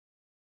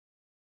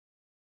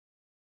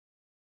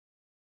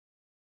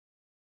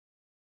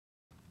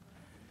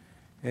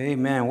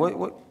Amen. I'm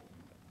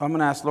going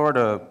to ask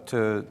Laura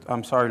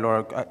I'm sorry,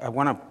 Laura. I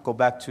want to go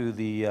back to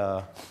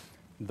the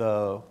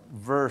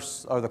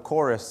verse or the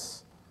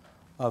chorus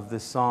of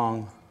this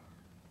song.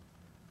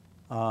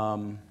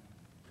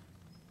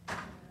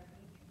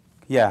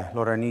 Yeah,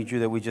 Lord, I need you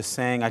that we just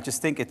sang. I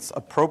just think it's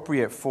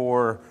appropriate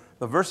for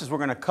the verses we're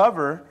going to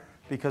cover,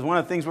 because one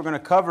of the things we're going to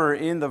cover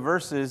in the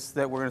verses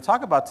that we're going to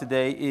talk about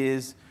today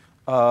is,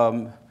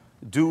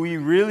 do we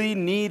really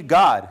need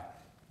God?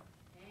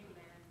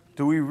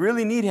 Do we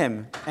really need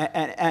Him?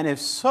 And if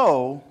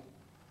so,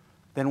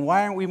 then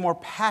why aren't we more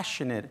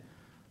passionate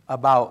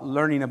about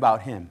learning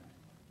about Him?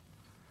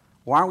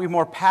 Why aren't we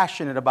more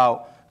passionate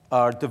about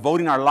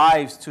devoting our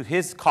lives to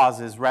His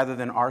causes rather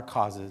than our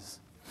causes?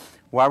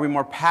 Why are we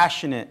more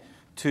passionate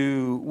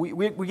to...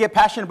 We get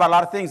passionate about a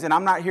lot of things, and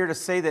I'm not here to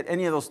say that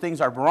any of those things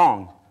are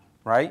wrong,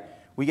 right?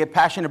 We get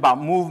passionate about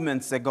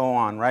movements that go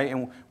on, right?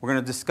 And we're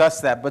going to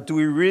discuss that. But do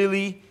we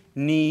really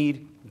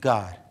need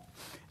God?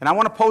 And I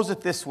want to pose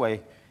it this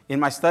way. In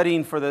my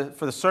studying for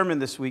the sermon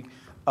this week,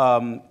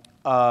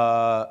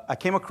 I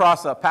came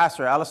across a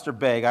pastor, Alistair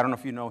Begg. I don't know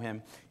if you know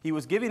him. He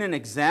was giving an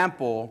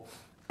example,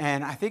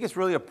 and I think it's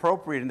really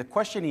appropriate. And the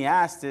question he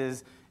asked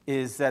is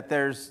that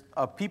there's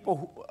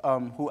people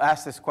who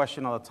ask this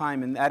question all the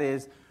time, and that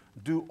is,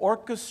 do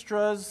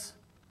orchestras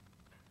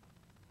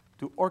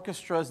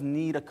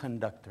need a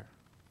conductor?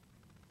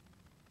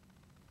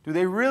 Do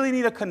they really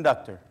need a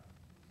conductor?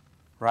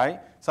 Right?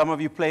 Some of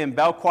you play in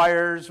bell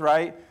choirs,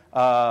 right?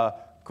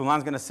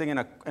 Kulan's going to sing in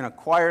a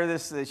choir.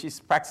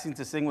 She's practicing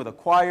to sing with a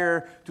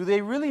choir. Do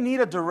they really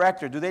need a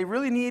director? Do they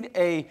really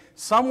need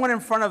someone in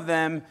front of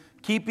them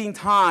keeping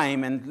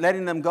time and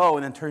letting them go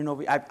and then turning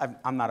over?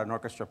 I'm not an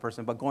orchestra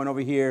person, but going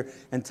over here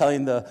and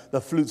telling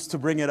the flutes to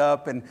bring it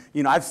up. And,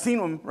 I've seen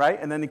them, right?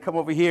 And then they come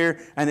over here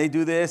and they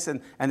do this,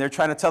 and they're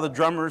trying to tell the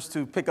drummers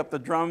to pick up the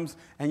drums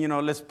and,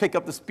 let's pick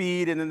up the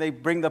speed. And then they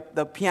bring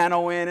the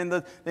piano in.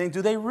 And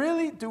do they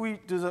really,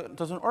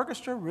 does an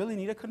orchestra really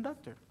need a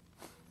conductor?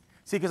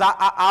 See, because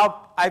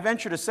I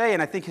venture to say,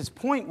 and I think his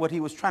point, what he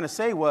was trying to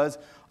say was,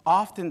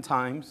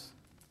 oftentimes,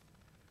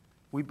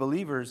 we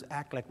believers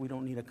act like we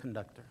don't need a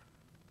conductor.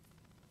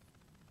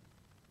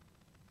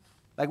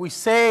 Like we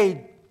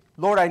say,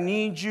 Lord, I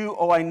need you.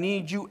 Oh, I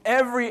need you.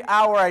 Every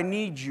hour I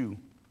need you.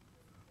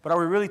 But are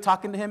we really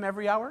talking to Him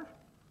every hour?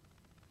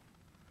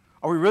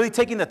 Are we really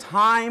taking the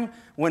time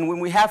when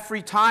we have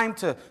free time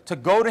to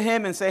go to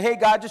Him and say, hey,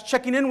 God, just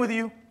checking in with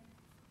you.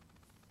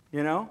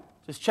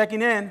 Just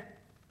checking in.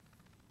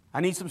 I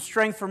need some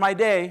strength for my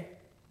day.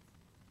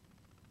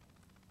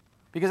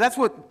 Because that's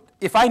what,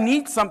 if I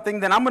need something,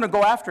 then I'm going to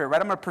go after it, right?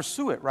 I'm going to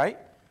pursue it, right?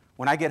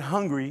 When I get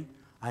hungry,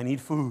 I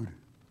need food,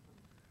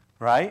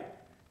 right?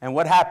 And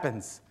what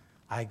happens?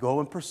 I go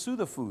and pursue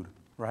the food,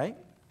 right?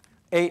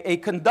 A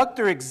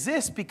conductor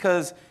exists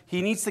because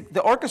he needs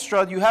the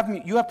orchestra. You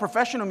have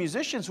professional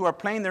musicians who are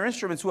playing their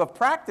instruments, who have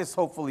practiced,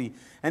 hopefully,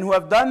 and who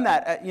have done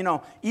that.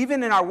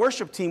 Even in our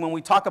worship team, when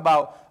we talk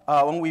about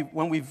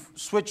when we've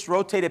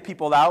rotated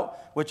people out,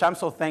 which I'm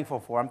so thankful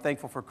for. I'm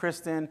thankful for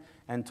Kristen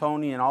and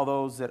Tony and all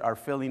those that are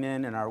filling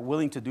in and are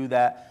willing to do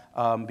that,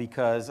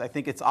 because I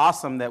think it's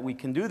awesome that we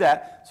can do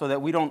that so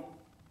that we don't,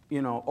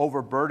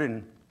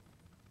 overburden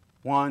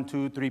 1,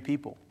 2, 3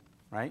 people,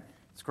 right?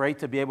 It's great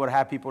to be able to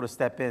have people to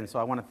step in, so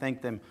I want to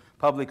thank them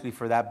publicly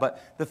for that.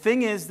 But the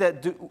thing is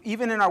that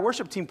even in our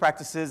worship team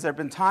practices, there have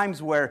been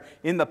times where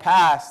in the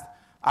past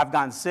I've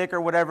gotten sick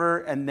or whatever,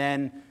 and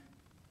then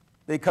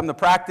they come to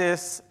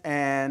practice,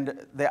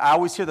 and I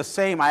always hear the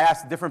same. I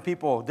ask different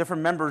people,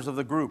 different members of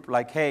the group,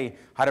 like, hey,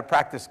 how did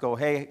practice go?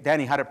 Hey,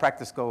 Danny, how did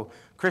practice go?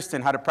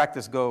 Kristen, how did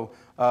practice go?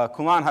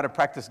 Kulan, how did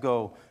practice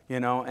go?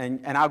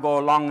 And I'll go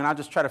along, and I'll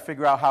just try to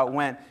figure out how it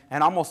went.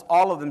 And almost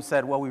all of them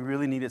said, well, we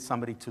really needed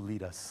somebody to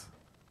lead us.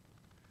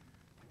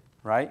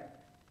 Right?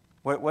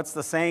 What's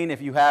the saying?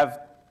 If you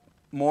have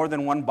more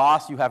than one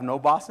boss, you have no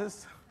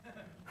bosses.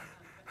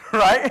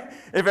 Right?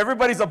 If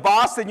everybody's a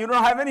boss, then you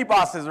don't have any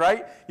bosses,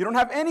 right? You don't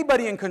have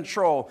anybody in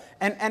control.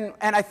 And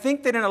I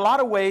think that in a lot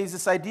of ways,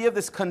 this idea of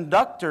this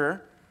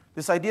conductor,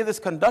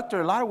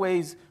 a lot of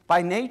ways,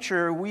 by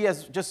nature, we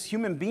as just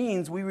human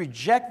beings, we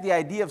reject the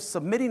idea of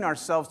submitting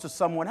ourselves to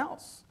someone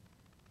else.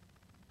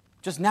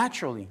 Just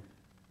naturally.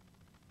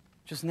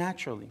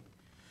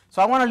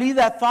 So I want to leave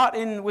that thought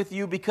in with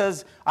you,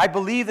 because I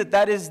believe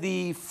that is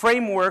the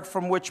framework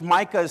from which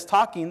Micah is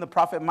talking. The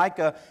prophet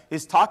Micah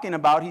is talking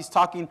about. He's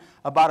talking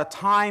about a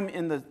time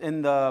in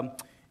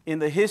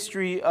the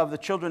history of the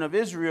children of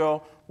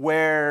Israel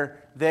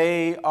where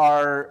they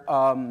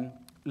are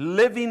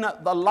living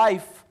the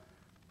life,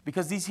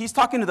 because he's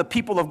talking to the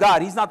people of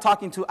God. He's not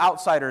talking to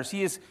outsiders.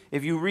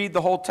 If you read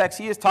the whole text,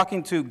 he is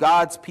talking to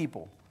God's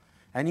people.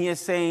 And he is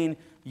saying,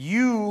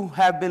 you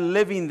have been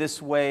living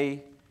this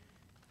way,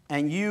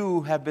 and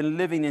you have been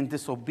living in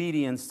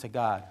disobedience to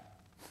God.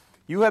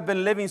 You have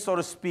been living, so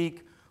to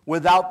speak,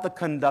 without the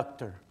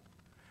conductor.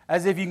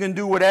 As if you can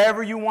do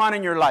whatever you want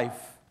in your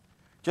life,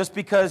 just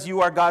because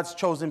you are God's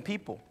chosen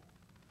people.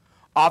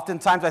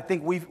 Oftentimes, I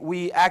think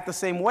we act the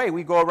same way.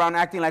 We go around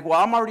acting like, well,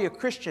 I'm already a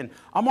Christian.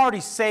 I'm already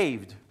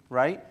saved,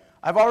 right?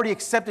 I've already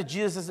accepted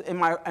Jesus in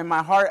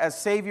my heart as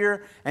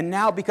Savior, and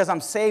now because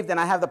I'm saved and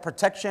I have the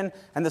protection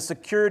and the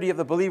security of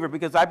the believer,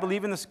 because I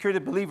believe in the security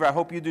of the believer, I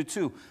hope you do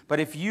too.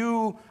 But if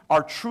you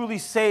are truly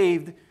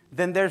saved,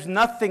 then there's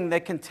nothing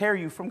that can tear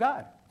you from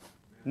God.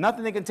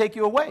 Nothing that can take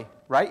you away,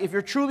 right? If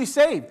you're truly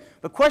saved.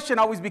 The question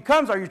always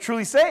becomes, are you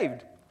truly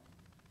saved?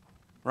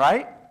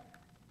 Right?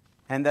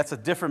 And that's a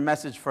different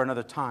message for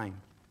another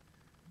time.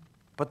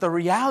 But the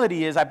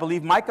reality is, I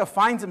believe Micah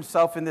finds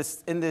himself in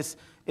this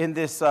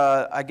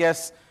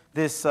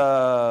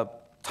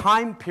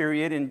time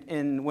period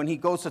in when he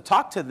goes to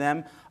talk to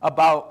them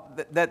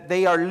about that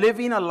they are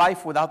living a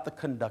life without the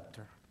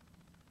conductor.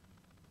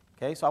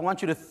 Okay, so I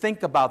want you to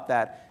think about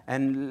that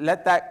and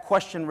let that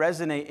question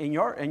resonate in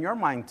your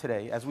mind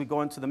today as we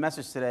go into the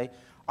message today.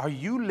 Are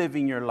you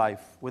living your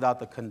life without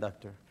the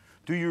conductor?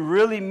 Do you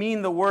really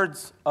mean the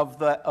words of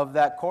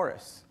that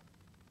chorus?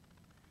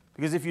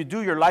 Because if you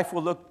do, your life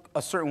will look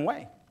a certain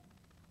way.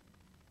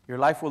 Your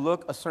life will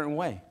look a certain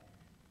way.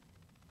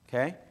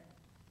 Okay?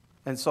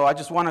 And so I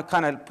just want to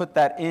kind of put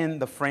that in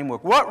the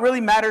framework. What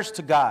really matters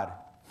to God?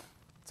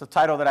 It's a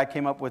title that I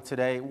came up with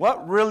today.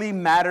 What really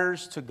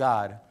matters to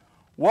God?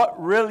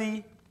 What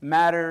really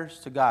matters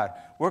to God?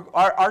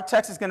 Our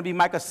text is going to be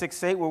Micah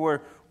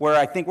 6:8, where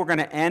I think we're going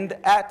to end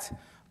at.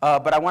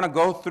 But I want to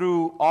go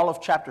through all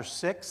of chapter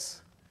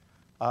 6.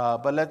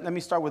 But let me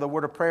start with a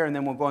word of prayer, and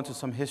then we'll go into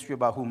some history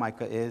about who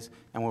Micah is,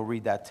 and we'll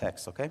read that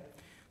text, okay?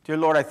 Dear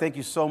Lord, I thank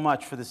you so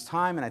much for this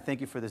time, and I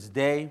thank you for this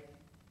day.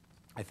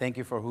 I thank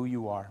you for who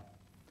you are.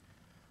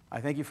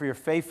 I thank you for your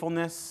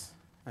faithfulness.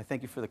 I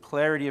thank you for the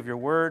clarity of your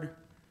word.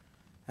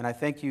 And I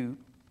thank you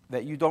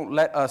that you don't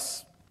leave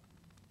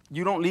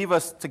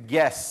us to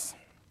guess,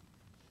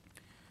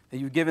 that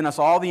you've given us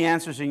all the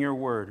answers in your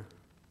word.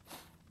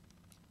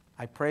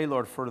 I pray,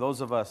 Lord, for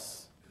those of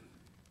us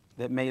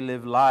that may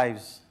live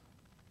lives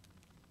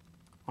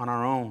on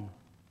our own,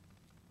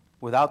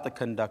 without the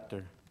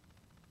conductor.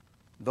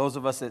 Those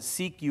of us that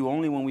seek you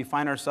only when we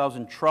find ourselves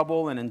in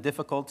trouble and in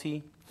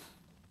difficulty,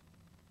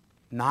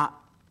 not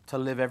to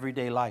live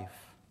everyday life.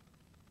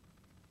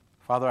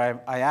 Father,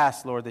 I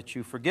ask, Lord, that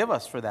you forgive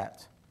us for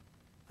that,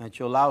 and that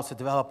you allow us to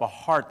develop a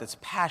heart that's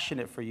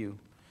passionate for you,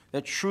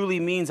 that truly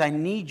means I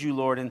need you,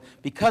 Lord, and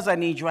because I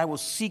need you, I will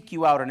seek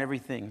you out in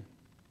everything.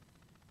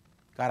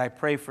 God, I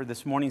pray for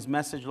this morning's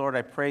message, Lord.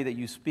 I pray that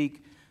you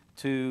speak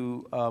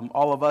to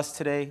all of us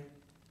today,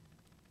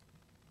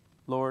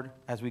 Lord,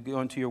 as we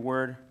go into your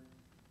word,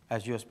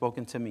 as you have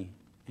spoken to me.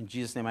 In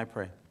Jesus' name I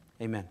pray.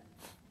 Amen.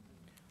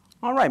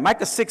 All right,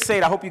 Micah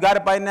 6:8. I hope you got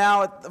it by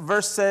now. The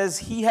verse says,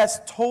 he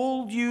has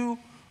told you,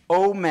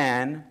 O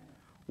man,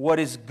 what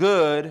is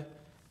good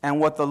and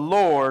what the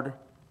Lord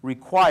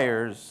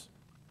requires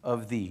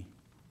of thee.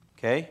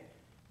 Okay?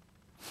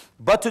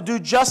 But to do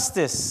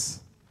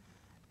justice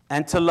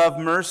and to love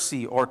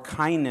mercy or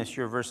kindness,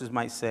 your verses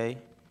might say,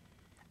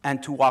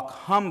 and to walk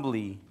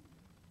humbly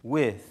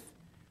with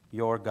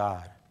your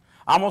God.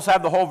 I almost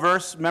have the whole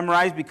verse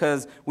memorized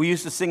because we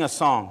used to sing a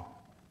song.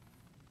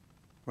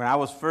 When I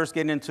was first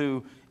getting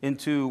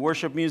into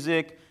worship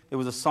music, it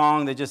was a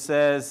song that just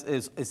says,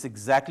 it's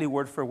exactly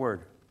word for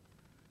word.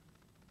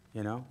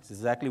 You know, it's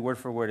exactly word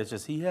for word. It's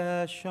just, he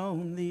has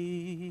shown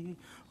thee,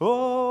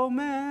 oh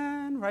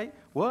man, right?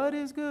 What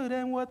is good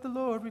and what the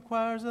Lord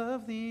requires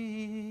of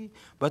thee,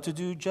 but to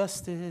do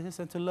justice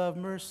and to love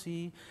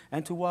mercy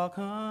and to walk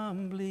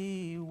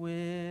humbly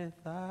with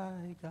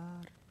thy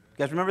God.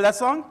 You guys remember that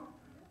song?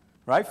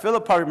 Right?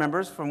 Philip probably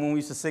remembers from when we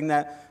used to sing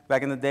that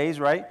back in the days,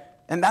 right?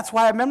 And that's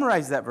why I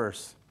memorized that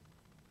verse.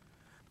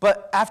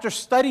 But after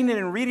studying it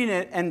and reading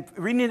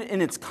it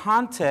in its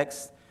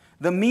context,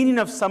 the meaning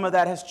of some of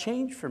that has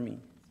changed for me.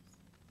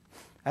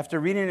 After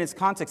reading it in its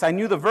context, I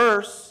knew the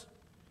verse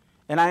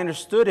and I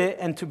understood it.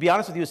 And to be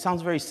honest with you, it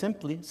sounds very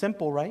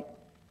simple, right?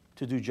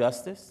 To do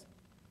justice,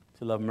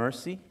 to love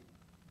mercy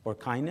or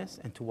kindness,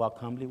 and to walk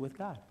humbly with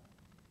God.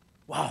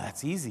 Wow,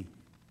 that's easy.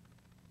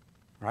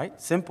 Right?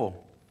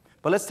 Simple.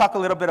 But let's talk a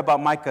little bit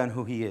about Micah and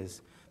who he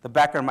is. The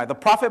background of Micah. The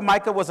prophet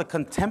Micah was a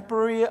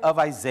contemporary of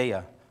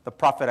Isaiah, the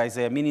prophet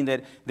Isaiah, meaning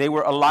that they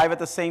were alive at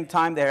the same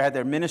time. They had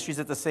their ministries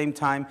at the same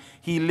time.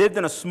 He lived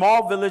in a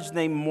small village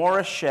named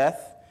Moresheth,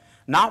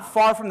 not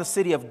far from the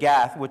city of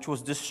Gath, which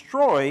was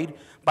destroyed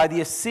by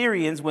the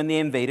Assyrians when they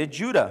invaded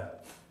Judah.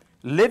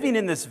 Living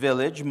in this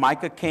village,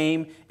 Micah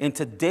came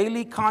into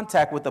daily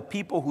contact with the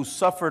people who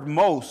suffered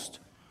most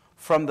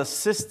from the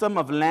system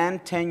of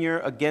land tenure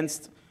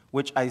against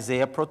which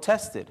Isaiah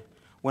protested.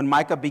 When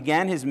Micah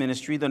began his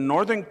ministry, the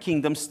northern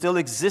kingdom still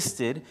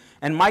existed,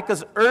 and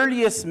Micah's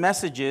earliest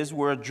messages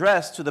were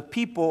addressed to the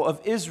people of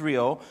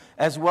Israel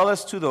as well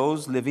as to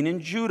those living in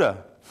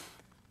Judah.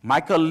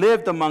 Micah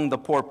lived among the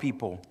poor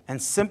people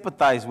and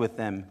sympathized with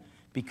them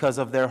because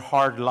of their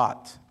hard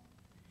lot.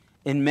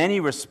 In many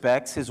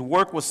respects, his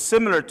work was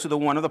similar to the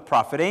one of the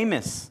prophet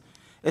Amos,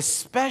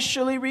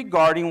 especially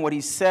regarding what he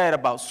said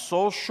about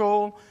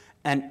social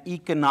and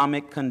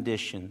economic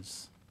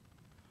conditions.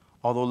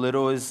 Although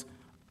little is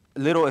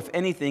little, if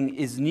anything,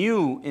 is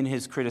new in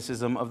his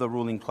criticism of the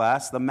ruling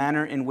class. The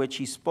manner in which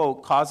he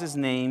spoke caused his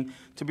name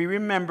to be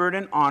remembered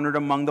and honored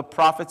among the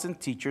prophets and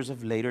teachers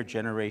of later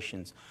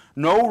generations.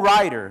 No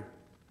writer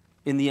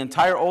in the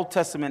entire Old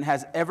Testament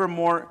was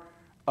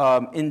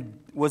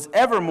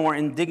ever more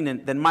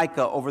indignant than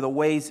Micah over the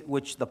ways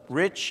which the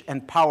rich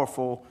and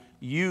powerful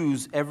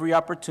use every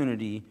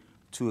opportunity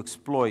to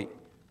exploit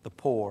the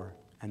poor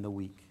and the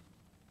weak.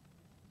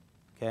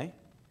 Okay?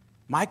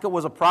 Micah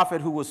was a prophet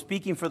who was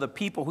speaking for the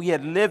people. He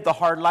had lived a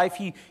hard life.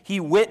 He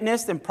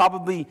witnessed and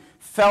probably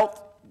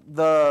felt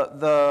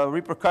the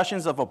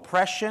repercussions of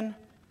oppression,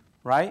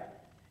 right?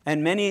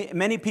 And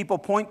many people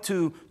point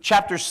to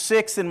chapter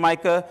 6 in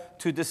Micah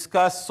to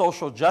discuss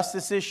social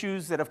justice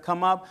issues that have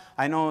come up.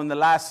 I know in the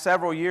last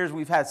several years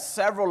we've had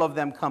several of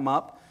them come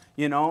up,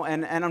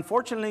 and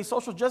unfortunately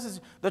social justice,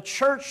 the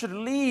church should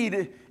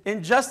lead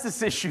in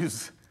justice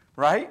issues,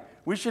 right?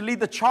 We should lead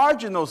the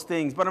charge in those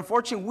things. But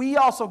unfortunately, we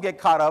also get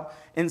caught up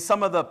in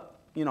some of the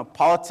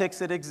politics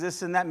that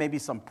exists in that, maybe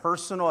some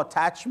personal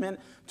attachment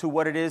to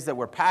what it is that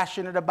we're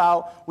passionate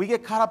about. We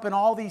get caught up in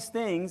all these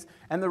things.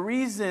 And the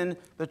reason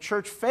the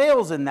church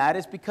fails in that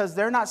is because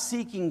they're not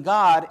seeking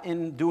God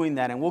in doing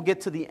that. And we'll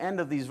get to the end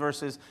of these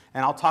verses,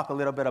 and I'll talk a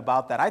little bit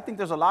about that. I think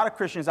there's a lot of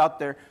Christians out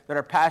there that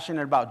are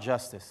passionate about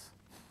justice.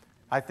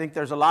 I think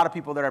there's a lot of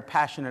people that are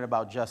passionate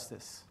about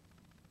justice.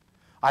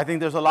 I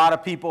think there's a lot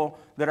of people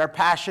that are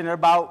passionate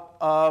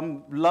about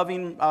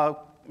loving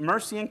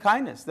mercy and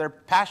kindness. They're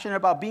passionate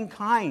about being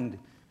kind,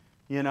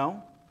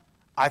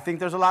 I think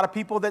there's a lot of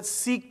people that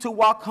seek to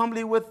walk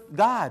humbly with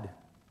God.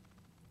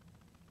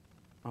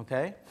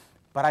 Okay?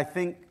 But I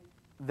think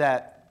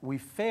that we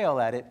fail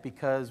at it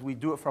because we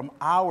do it from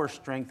our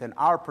strength and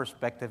our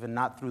perspective and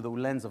not through the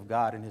lens of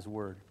God and His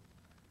Word.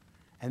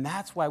 And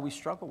that's why we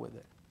struggle with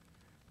it.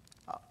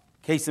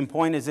 Case in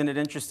point, isn't it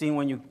interesting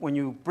when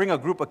you bring a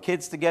group of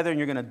kids together and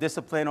you're going to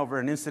discipline over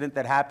an incident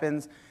that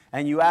happens,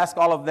 and you ask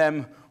all of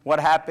them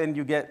what happened,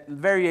 you get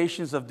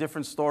variations of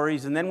different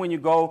stories. And then when you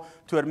go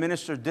to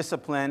administer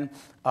discipline,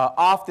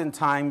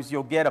 oftentimes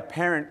you'll get a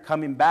parent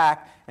coming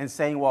back and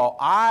saying, well,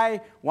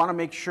 I want to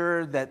make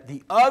sure that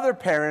the other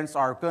parents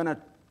are going to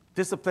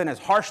discipline as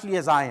harshly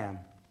as I am.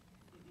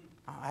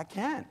 I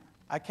can't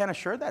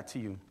assure that to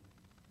you.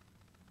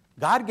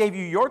 God gave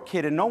you your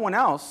kid and no one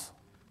else.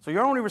 So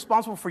you're only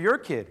responsible for your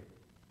kid.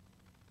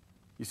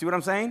 You see what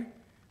I'm saying?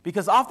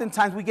 Because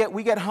oftentimes we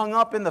get hung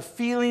up in the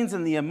feelings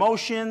and the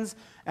emotions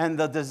and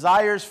the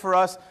desires for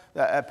us.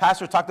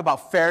 Pastor talked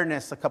about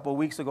fairness a couple of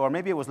weeks ago, or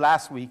maybe it was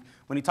last week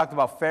when he talked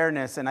about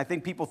fairness. And I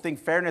think people think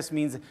fairness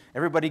means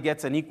everybody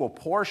gets an equal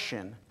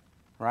portion,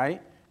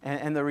 right?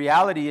 And the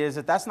reality is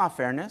that that's not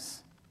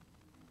fairness.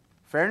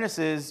 Fairness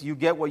is you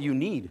get what you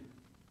need.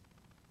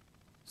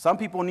 Some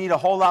people need a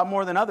whole lot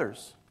more than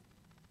others,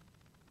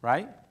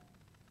 right?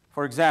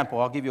 For example,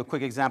 I'll give you a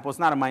quick example. It's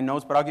not in my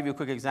notes, but I'll give you a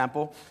quick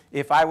example.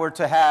 If I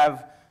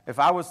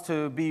was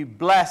to be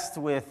blessed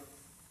with,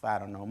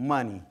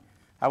 money.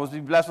 I was to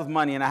be blessed with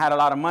money, and I had a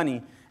lot of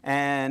money.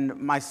 And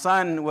my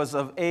son was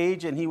of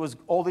age, and he was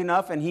old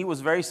enough, and he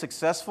was very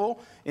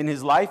successful in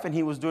his life, and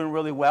he was doing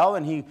really well,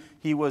 and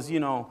he was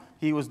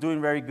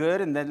doing very good.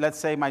 And then let's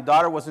say my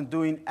daughter wasn't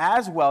doing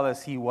as well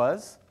as he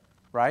was,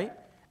 right?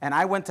 And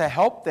I went to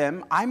help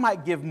them. I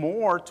might give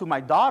more to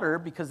my daughter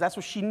because that's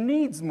what she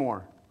needs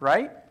more,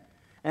 right?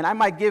 And I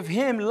might give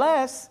him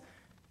less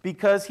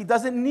because he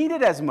doesn't need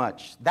it as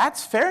much.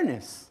 That's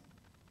fairness.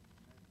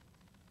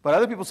 But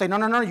other people say, no,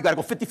 you got to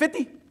go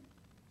 50-50.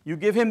 You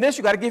give him this,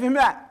 you got to give him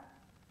that.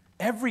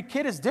 Every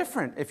kid is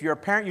different. If you're a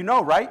parent, you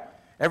know, right?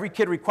 Every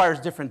kid requires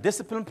different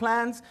discipline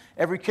plans.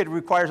 Every kid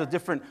requires a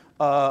different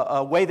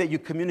way that you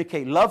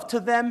communicate love to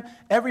them.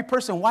 Every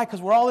person. Why?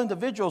 Because we're all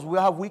individuals. We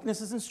all have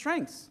weaknesses and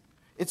strengths.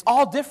 It's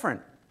all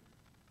different.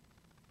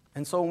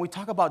 And so when we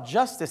talk about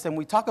justice and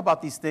we talk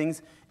about these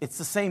things, it's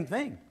the same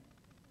thing.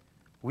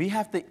 We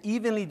have to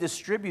evenly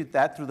distribute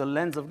that through the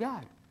lens of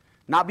God.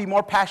 Not be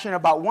more passionate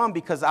about one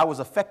because I was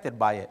affected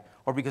by it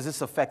or because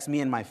this affects me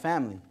and my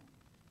family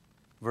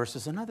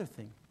versus another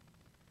thing.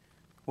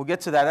 We'll get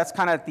to that. That's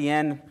kind of at the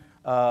end.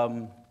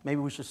 Maybe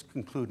we should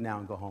conclude now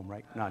and go home,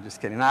 right? No, just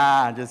kidding.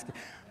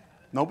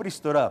 Nobody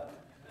stood up.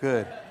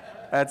 Good.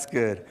 That's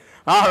good.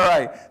 All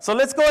right, so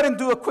let's go ahead and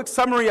do a quick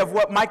summary of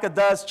what Micah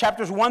does.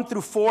 Chapters 1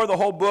 through 4, the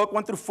whole book,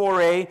 1 through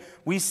 4a,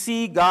 we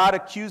see God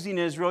accusing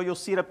Israel. You'll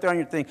see it up there on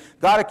your thing.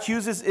 God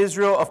accuses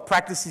Israel of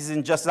practicing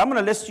injustice. I'm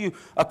going to list you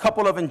a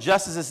couple of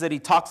injustices that he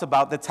talks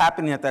about that's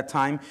happening at that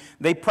time.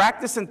 They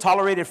practiced and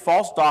tolerated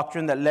false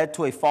doctrine that led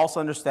to a false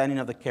understanding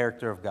of the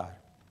character of God.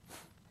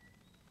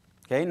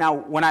 Okay, now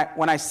when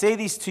I say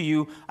these to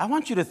you, I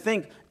want you to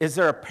think, is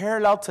there a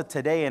parallel to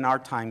today in our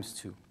times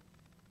too?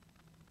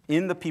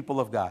 In the people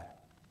of God?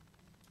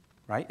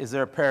 Right? Is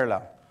there a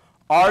parallel?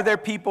 Are there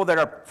people that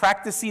are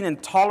practicing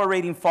and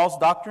tolerating false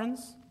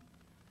doctrines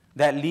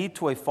that lead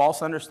to a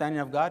false understanding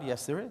of God?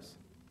 Yes, there is.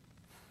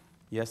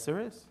 Yes,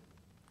 there is.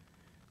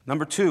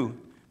 Number 2,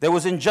 there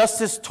was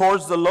injustice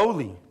towards the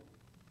lowly.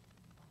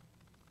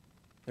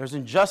 There's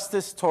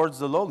injustice towards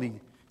the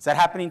lowly. Is that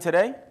happening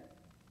today?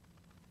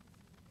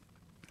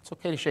 It's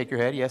okay to shake your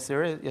head. Yes,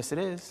 there is. Yes, it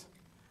is.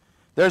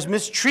 There's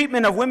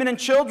mistreatment of women and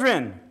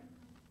children.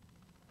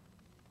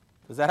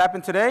 Does that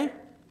happen today?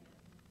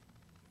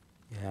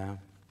 Yeah.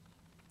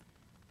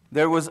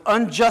 There was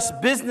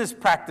unjust business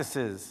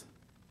practices.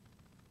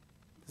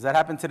 Does that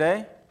happen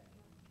today?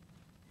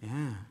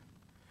 Yeah.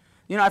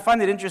 You know, I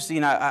find it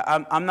interesting.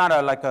 I'm not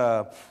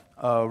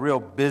a real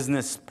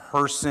business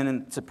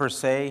person per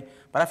se,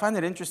 but I find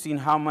it interesting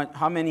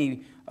how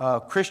many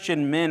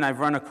Christian men I've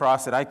run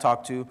across that I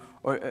talk to,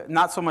 or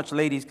not so much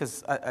ladies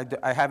because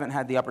I haven't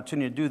had the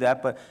opportunity to do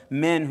that, but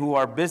men who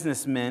are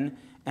businessmen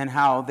and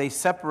how they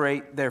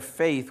separate their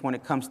faith when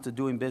it comes to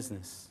doing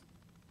business.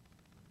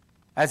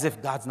 As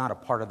if God's not a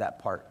part of that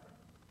part.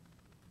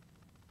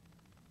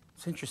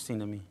 It's interesting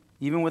to me,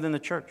 even within the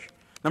church.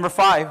 Number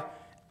 5,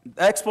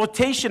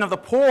 exploitation of the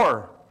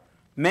poor,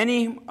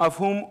 many of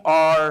whom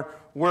were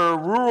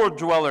rural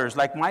dwellers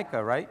like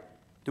Micah, right?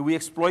 Do we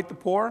exploit the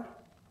poor?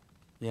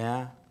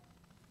 Yeah.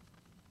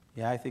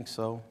 Yeah, I think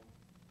so.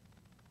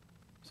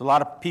 There's a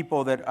lot of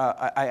people that,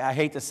 I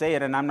hate to say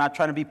it, and I'm not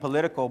trying to be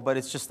political, but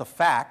it's just a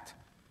fact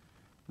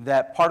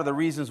that part of the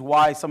reasons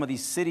why some of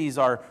these cities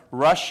are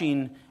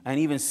rushing and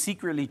even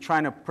secretly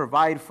trying to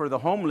provide for the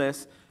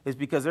homeless is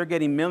because they're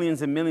getting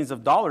millions and millions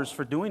of dollars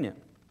for doing it.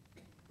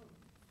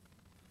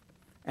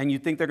 And you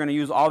think they're going to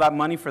use all that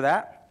money for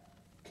that?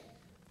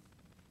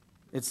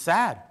 It's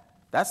sad.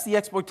 That's the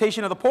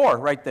exploitation of the poor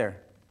right there.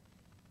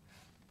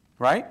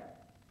 Right?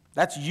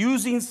 That's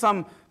using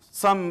some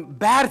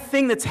bad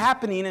thing that's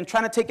happening and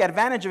trying to take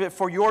advantage of it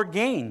for your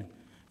gain.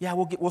 Yeah,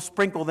 we'll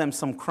sprinkle them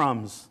some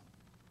crumbs.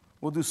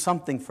 We'll do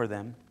something for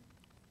them.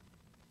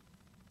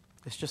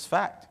 It's just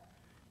fact.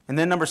 And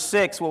then number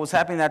 6, what was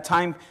happening at that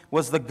time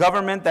was the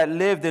government that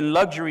lived in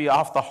luxury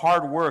off the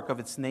hard work of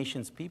its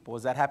nation's people.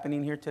 Is that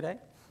happening here today?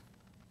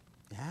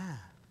 Yeah,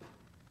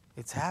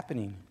 it's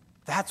happening.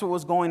 That's what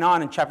was going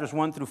on in chapters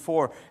 1 through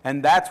 4.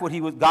 And that's what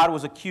God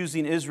was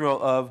accusing Israel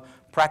of,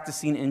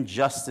 practicing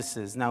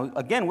injustices. Now,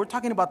 again, we're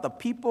talking about the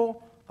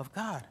people of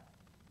God.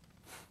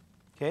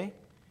 Okay?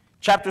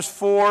 Chapters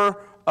 4,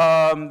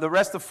 the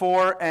rest of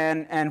 4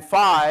 and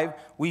 5,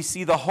 we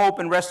see the hope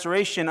and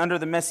restoration under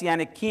the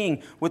Messianic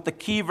King, with the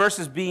key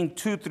verses being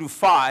 2 through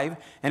 5.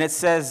 And it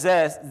says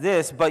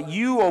this, "But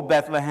you, O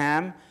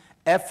Bethlehem,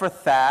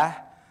 Ephrathah,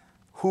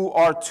 who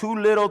are too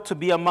little to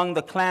be among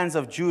the clans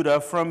of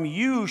Judah, from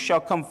you shall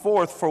come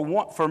forth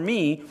for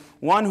me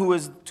one who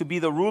is to be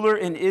the ruler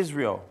in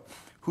Israel,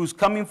 whose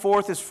coming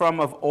forth is from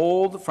of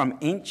old, from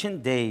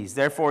ancient days.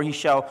 Therefore he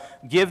shall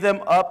give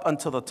them up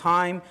until the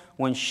time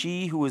when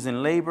she who is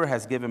in labor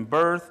has given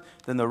birth.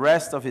 Then the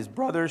rest of his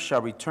brothers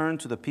shall return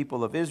to the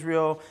people of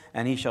Israel,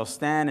 and he shall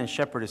stand and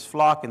shepherd his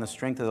flock in the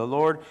strength of the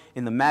Lord,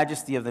 in the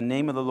majesty of the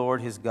name of the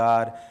Lord his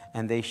God,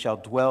 and they shall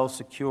dwell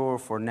secure,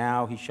 for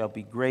now he shall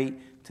be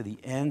great to the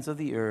ends of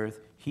the earth.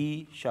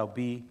 He shall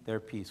be their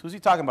peace." Who's he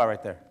talking about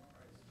right there?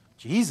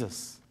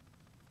 Jesus.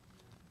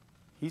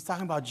 He's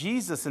talking about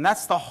Jesus, and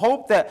that's the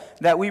hope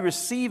that we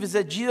receive, is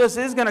that Jesus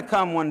is going to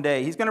come one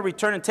day. He's going to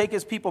return and take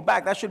his people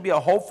back. That should be a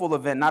hopeful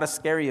event, not a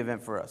scary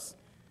event for us.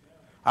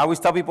 I always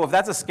tell people, if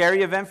that's a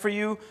scary event for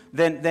you,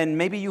 then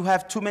maybe you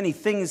have too many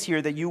things here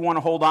that you want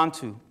to hold on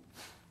to. You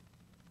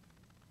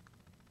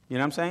know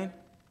what I'm saying?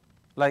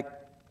 Like,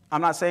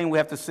 I'm not saying we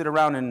have to sit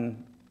around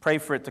and pray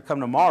for it to come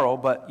tomorrow,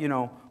 but, you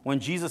know, when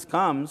Jesus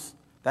comes,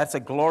 that's a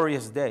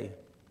glorious day.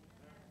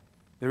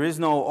 There is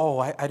no,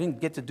 I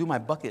didn't get to do my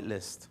bucket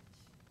list.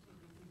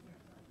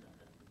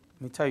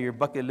 Let me tell you, your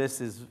bucket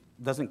list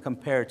doesn't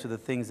compare to the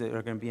things that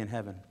are going to be in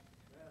heaven.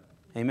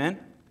 Amen?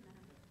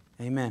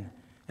 Amen.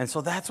 And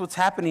so that's what's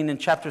happening in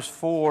chapters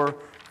 4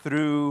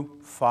 through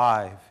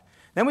 5.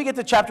 Then we get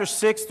to chapters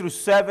 6 through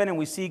 7, and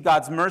we see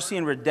God's mercy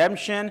and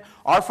redemption.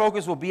 Our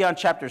focus will be on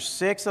chapter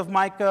 6 of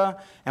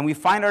Micah, and we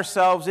find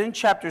ourselves in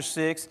chapter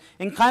 6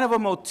 in kind of a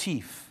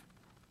motif,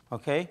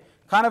 okay?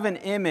 Kind of an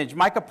image.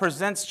 Micah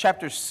presents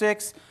chapter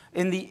 6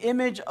 in the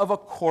image of a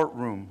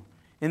courtroom.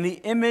 In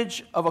the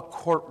image of a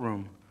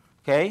courtroom.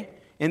 Okay?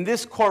 In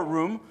this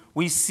courtroom,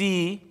 we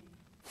see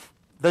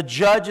the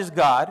judge is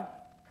God.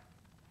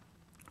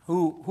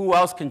 Who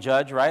else can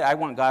judge, right? I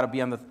want God to be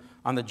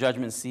on the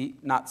judgment seat,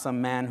 not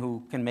some man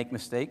who can make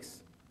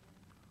mistakes,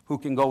 who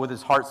can go with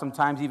his heart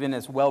sometimes, even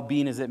as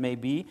well-being as it may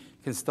be,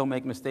 can still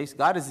make mistakes.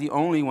 God is the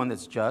only one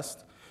that's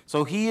just.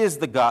 So he is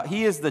the God.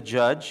 He is the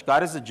judge.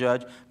 God is the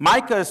judge.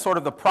 Micah is sort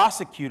of the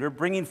prosecutor,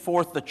 bringing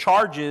forth the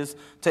charges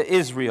to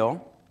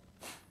Israel.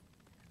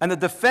 And the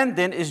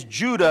defendant is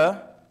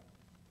Judah,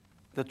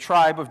 the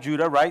tribe of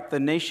Judah, right? The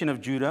nation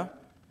of Judah.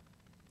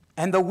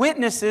 And the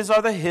witnesses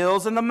are the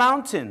hills and the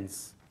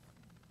mountains.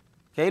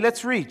 Okay,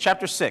 let's read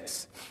chapter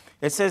 6.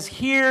 It says,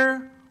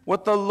 "Hear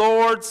what the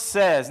Lord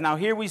says." Now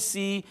here we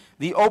see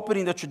the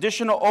opening, the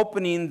traditional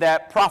opening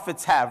that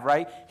prophets have,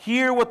 right?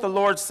 Hear what the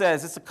Lord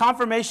says. It's a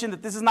confirmation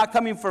that this is not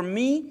coming from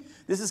me.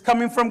 This is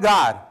coming from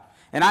God.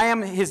 And I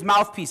am his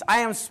mouthpiece. I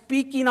am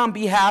speaking on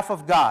behalf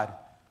of God.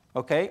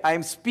 Okay? I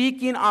am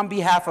speaking on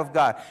behalf of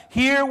God.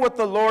 Hear what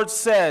the Lord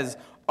says.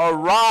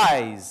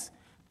 "Arise,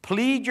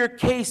 Plead your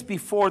case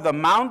before the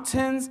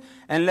mountains,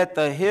 and let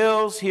the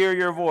hills hear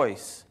your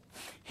voice.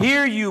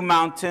 Hear, you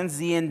mountains,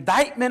 the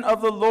indictment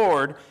of the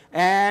Lord,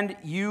 and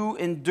you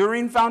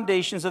enduring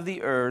foundations of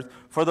the earth.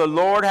 For the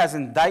Lord has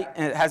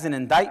an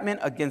indictment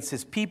against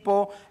his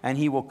people, and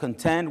he will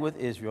contend with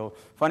Israel.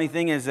 Funny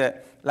thing is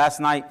that last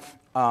night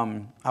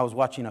I was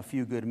watching A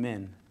Few Good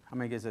Men. How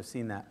many of you guys have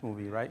seen that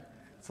movie, right?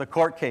 It's a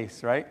court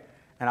case, right?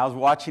 And I was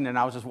watching it, and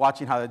I was just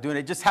watching how they're doing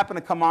it. It just happened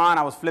to come on.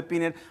 I was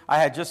flipping it. I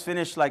had just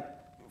finished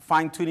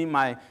fine-tuning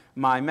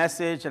my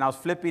message, and I was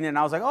flipping it, and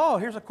I was like, oh,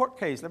 here's a court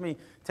case. Let me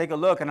take a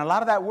look. And a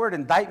lot of that word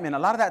indictment, a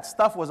lot of that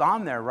stuff was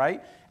on there,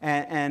 right?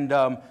 And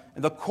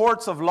the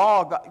courts of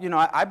law,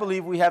 I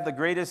believe we have the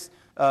greatest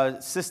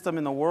system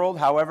in the world,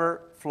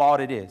 however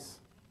flawed it is,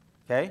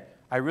 okay?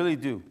 I really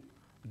do.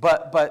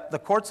 But the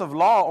courts of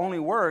law only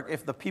work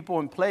if the people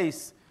in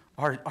place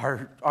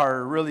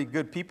are really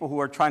good people who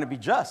are trying to be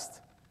just,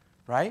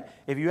 right?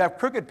 If you have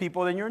crooked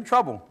people, then you're in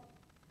trouble.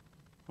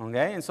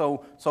 Okay, and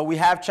so we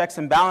have checks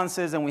and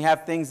balances, and we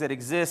have things that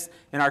exist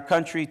in our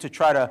country to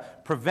try to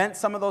prevent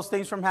some of those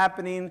things from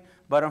happening.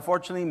 But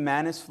unfortunately,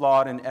 man is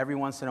flawed, and every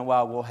once in a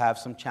while we'll have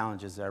some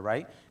challenges there,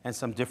 right? And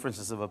some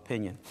differences of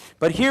opinion.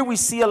 But here we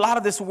see a lot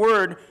of this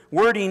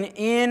wording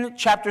in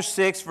chapter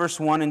 6, verse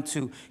 1 and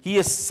 2. He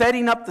is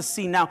setting up the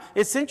scene. Now,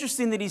 it's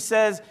interesting that he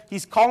says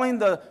he's calling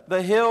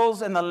the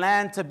hills and the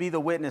land to be the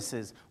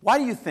witnesses. Why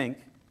do you think?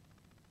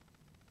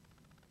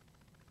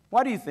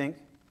 Why do you think?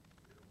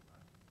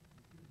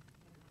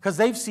 Because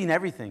they've seen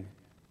everything.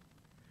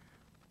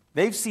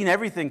 They've seen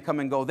everything come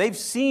and go. They've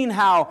seen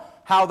how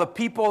the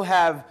people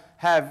have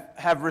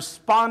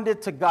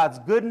responded to God's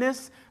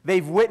goodness.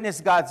 They've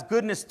witnessed God's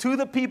goodness to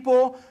the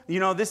people.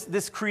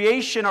 This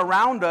creation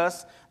around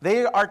us,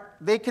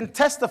 they can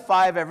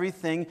testify of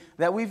everything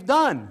that we've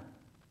done.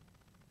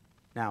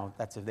 Now,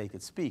 that's if they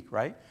could speak,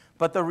 right?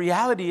 But the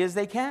reality is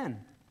they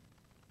can.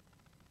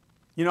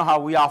 You know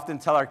how we often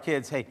tell our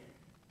kids, hey,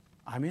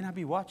 I may not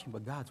be watching,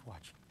 but God's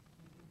watching.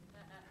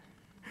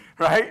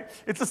 Right?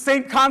 It's the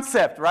same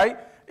concept, right?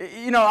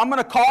 I'm going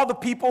to call the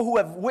people who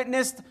have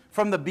witnessed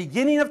from the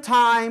beginning of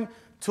time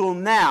till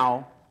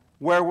now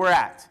where we're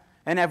at,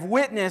 and have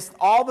witnessed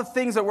all the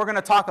things that we're going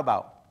to talk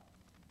about.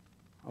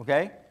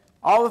 Okay?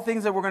 All the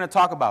things that we're going to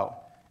talk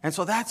about. And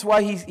so that's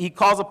why he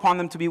calls upon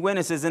them to be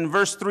witnesses. In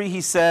verse 3, he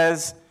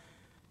says,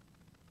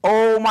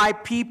 "O my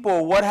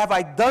people, what have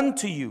I done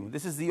to you?"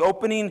 This is the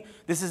opening.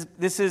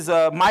 This is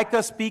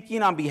Micah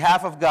speaking on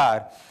behalf of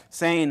God,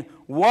 saying,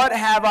 "What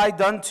have I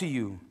done to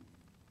you?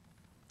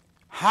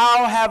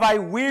 How have I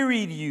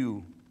wearied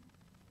you?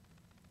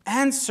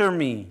 Answer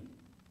me."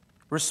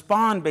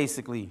 Respond,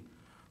 basically.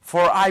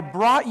 "For I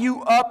brought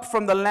you up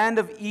from the land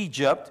of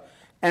Egypt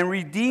and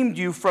redeemed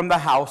you from the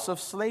house of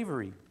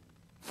slavery."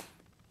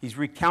 He's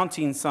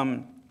recounting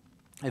some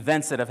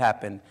events that have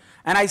happened.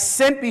 "And I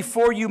sent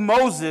before you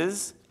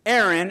Moses,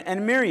 Aaron,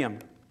 and Miriam.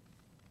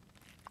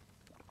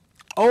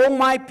 O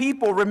my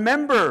people,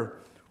 remember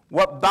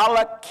what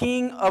Balak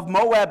king of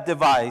Moab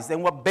devised,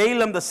 and what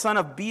Balaam the son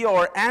of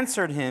Beor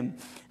answered him,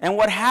 and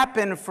what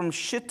happened from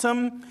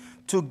Shittim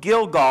to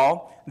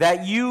Gilgal,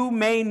 that you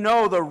may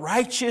know the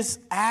righteous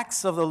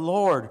acts of the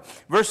Lord."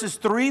 Verses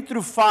 3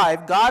 through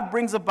 5, God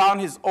brings about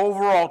his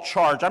overall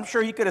charge. I'm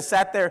sure he could have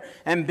sat there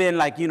and been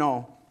like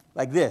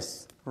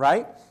this,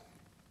 right?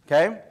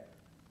 Okay?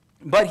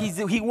 But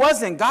he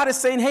wasn't. God is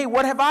saying, hey,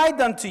 what have I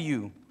done to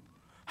you?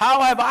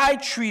 How have I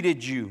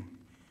treated you?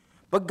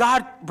 But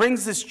God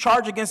brings this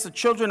charge against the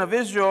children of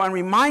Israel and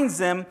reminds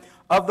them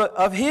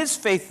of his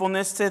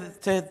faithfulness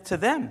to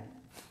them.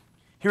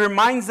 He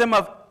reminds them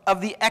of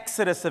the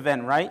Exodus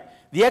event, right?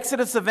 The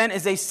Exodus event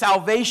is a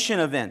salvation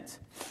event.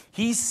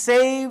 He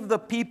saved the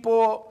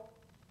people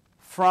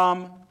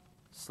from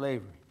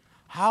slavery.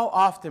 How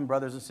often,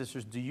 brothers and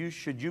sisters,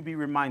 should you be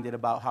reminded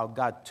about how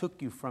God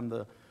took you from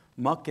the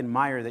muck and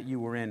mire that you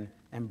were in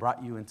and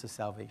brought you into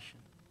salvation?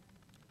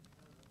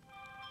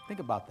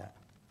 Think about that.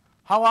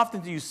 How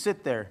often do you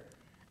sit there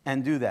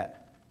and do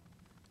that?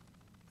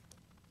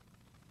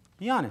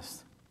 Be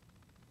honest.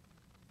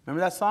 Remember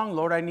that song,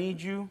 "Lord, I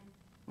Need You,"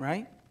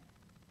 right?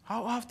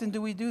 How often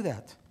do we do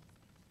that?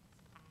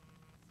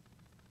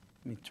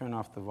 Let me turn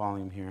off the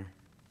volume here.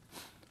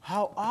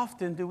 How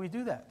often do we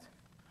do that?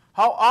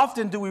 How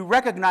often do we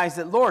recognize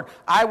that, Lord,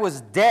 I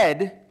was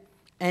dead,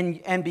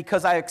 and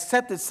because I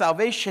accepted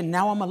salvation,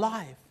 now I'm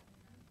alive?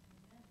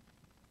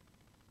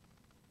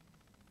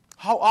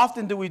 How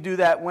often do we do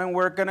that when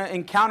we're going to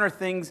encounter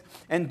things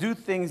and do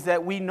things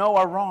that we know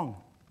are wrong?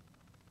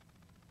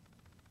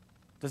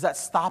 Does that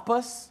stop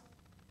us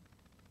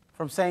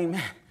from saying,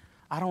 man,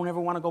 I don't ever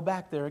want to go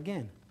back there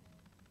again?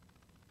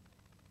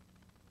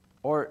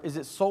 Or is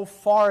it so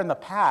far in the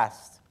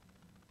past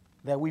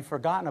that we've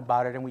forgotten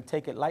about it and we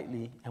take it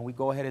lightly and we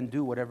go ahead and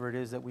do whatever it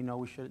is that we know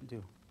we shouldn't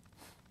do?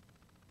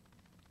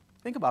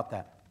 Think about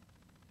that.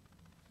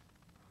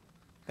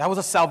 That was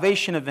a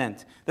salvation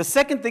event. The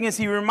second thing is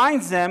he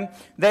reminds them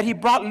that he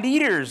brought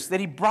leaders,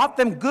 that he brought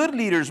them good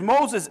leaders,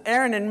 Moses,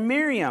 Aaron, and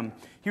Miriam.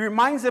 He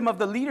reminds them of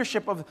the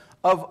leadership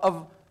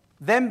of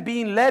them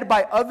being led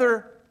by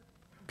other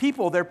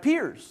people, their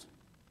peers.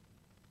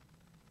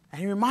 And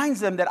he reminds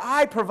them that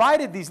I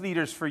provided these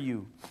leaders for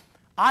you.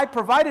 I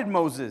provided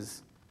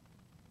Moses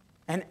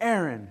and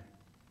Aaron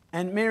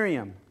and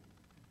Miriam.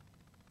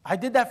 I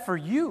did that for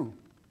you.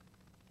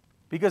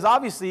 Because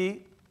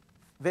obviously,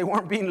 they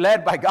weren't being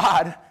led by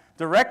God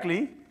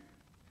directly.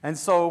 And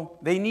so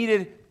they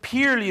needed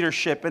peer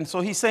leadership. And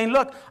so he's saying,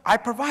 look, I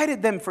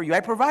provided them for you.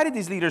 I provided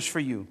these leaders for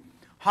you.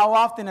 How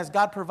often has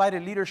God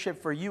provided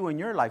leadership for you in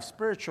your life,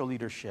 spiritual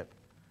leadership,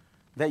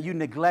 that you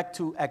neglect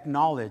to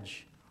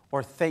acknowledge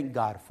or thank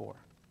God for?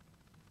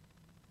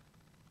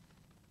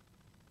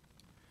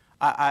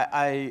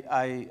 I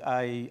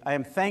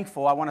am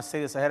thankful. I want to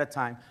say this ahead of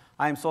time.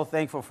 I am so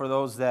thankful for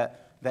those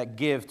that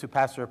give to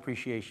Pastor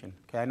Appreciation.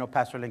 Okay, I know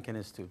Pastor Lincoln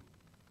is too.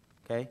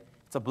 Okay,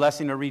 it's a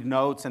blessing to read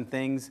notes and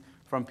things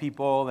from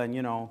people and,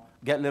 you know,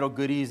 get little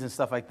goodies and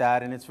stuff like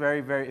that. And it's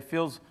it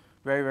feels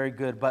very, very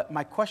good. But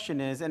my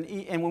question is, and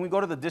when we go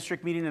to the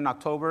district meeting in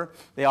October,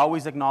 they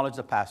always acknowledge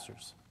the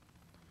pastors.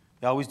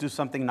 They always do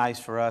something nice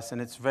for us,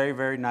 and it's very,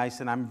 very nice,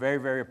 and I'm very,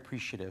 very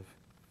appreciative.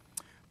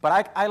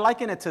 But I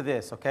liken it to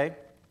this, okay?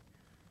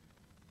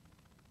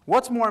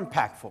 What's more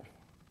impactful?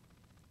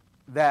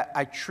 That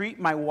I treat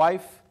my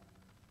wife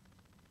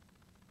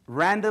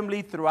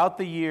randomly throughout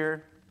the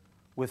year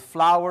with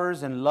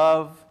flowers and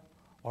love,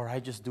 or I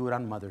just do it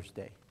on Mother's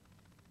Day?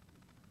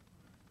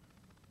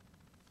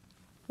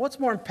 What's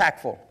more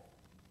impactful?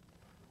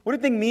 What do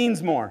you think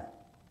means more?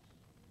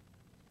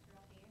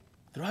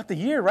 Throughout the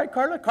year, right,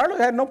 Carla? Carla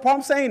had no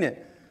problem saying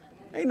it.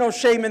 Ain't no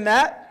shame in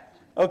that,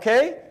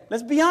 okay?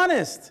 Let's be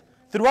honest.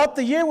 Throughout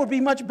the year would be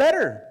much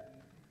better.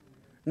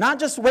 Not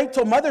just wait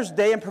till Mother's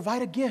Day and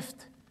provide a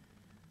gift.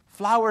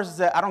 Flowers,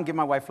 I don't give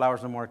my wife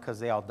flowers no more because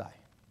they all die.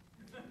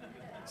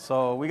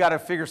 So we got to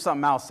figure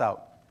something else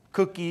out.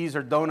 Cookies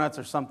or donuts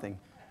or something.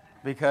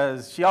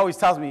 Because she always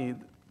tells me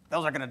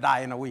those are going to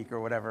die in a week or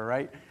whatever,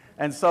 right?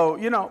 And so,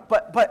 you know,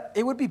 but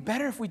it would be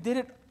better if we did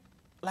it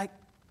like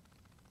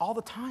all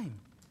the time.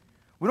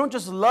 We don't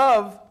just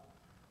love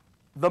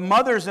the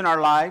mothers in our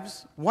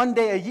lives one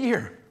day a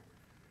year.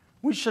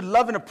 We should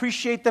love and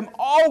appreciate them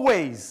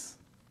always.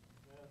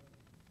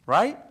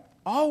 Right?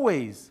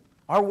 Always.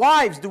 Our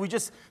wives, do we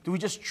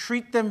just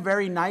treat them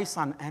very nice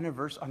on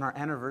our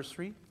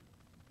anniversary?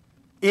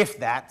 If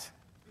that.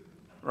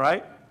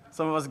 Right?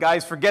 Some of us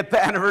guys forget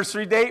the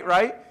anniversary date,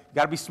 right? You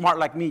got to be smart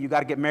like me. You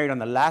got to get married on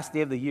the last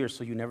day of the year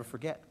so you never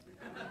forget.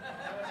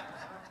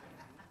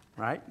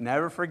 Right?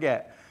 Never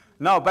forget.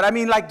 No, but I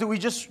mean, like, do we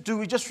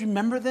just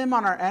remember them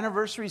on our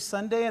anniversary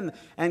Sunday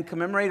and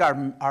commemorate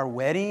our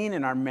wedding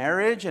and our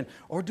marriage,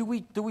 or do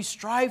we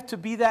strive to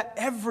be that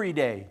every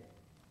day?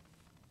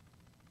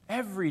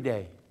 Every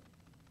day.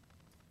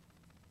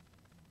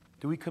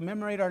 Do we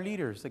commemorate our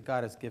leaders that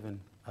God has given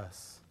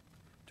us?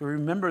 Do we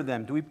remember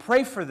them? Do we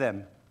pray for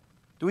them?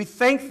 Do we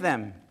thank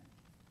them?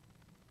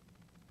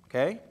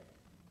 Okay?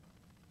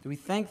 Do we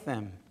thank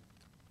them?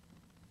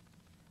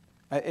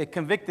 It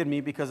convicted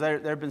me because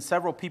there have been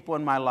several people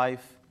in my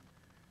life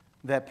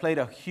that played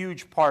a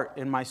huge part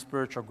in my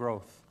spiritual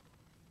growth.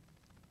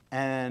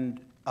 And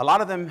a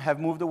lot of them have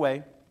moved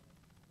away,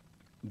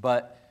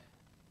 but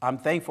I'm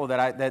thankful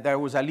that there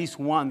was at least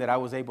one that I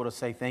was able to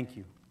say thank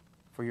you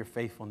for your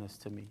faithfulness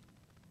to me,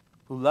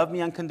 who loved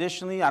me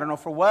unconditionally. I don't know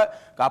for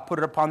what. God put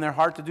it upon their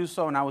heart to do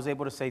so, and I was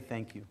able to say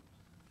thank you.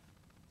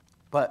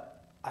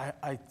 But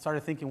I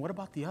started thinking, what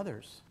about the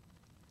others?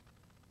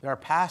 There are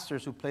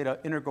pastors who played an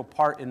integral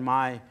part in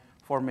my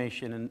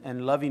formation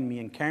and loving me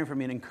and caring for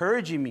me and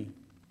encouraging me.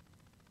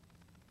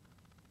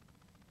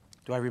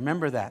 Do I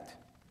remember that?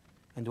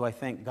 And do I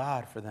thank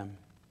God for them?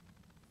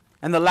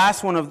 And the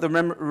last one of the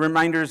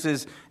reminders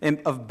is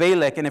of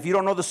Balak. And if you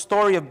don't know the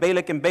story of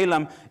Balak and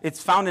Balaam,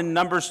 it's found in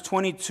Numbers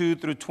 22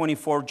 through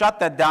 24. Jot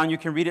that down. You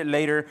can read it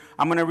later.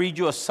 I'm going to read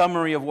you a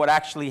summary of what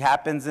actually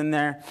happens in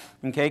there,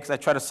 okay, because I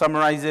try to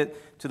summarize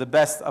it to the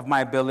best of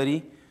my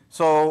ability.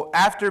 So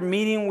after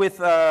meeting with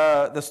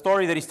the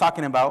story that he's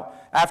talking about,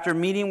 after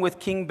meeting with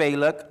King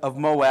Balak of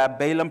Moab,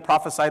 Balaam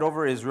prophesied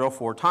over Israel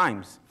 4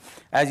 times.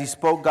 As he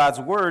spoke God's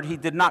word, he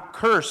did not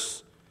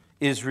curse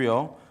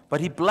Israel, but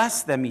he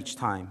blessed them each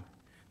time.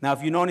 Now,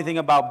 if you know anything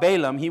about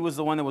Balaam, he was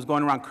the one that was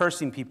going around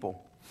cursing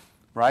people,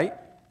 right?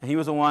 And he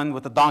was the one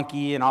with the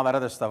donkey and all that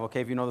other stuff,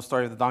 okay, if you know the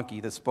story of the donkey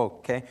that spoke,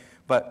 okay?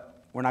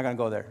 But we're not going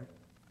to go there.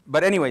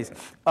 But anyways,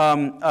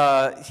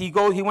 he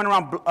went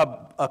around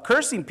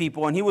cursing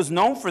people, and he was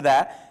known for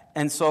that.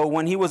 And so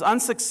when he was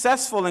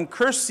unsuccessful in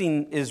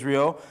cursing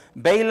Israel,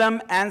 Balaam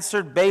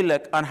answered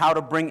Balak on how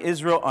to bring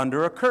Israel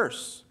under a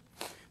curse.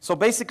 So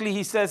basically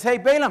he says, hey,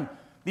 Balaam,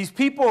 these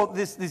people,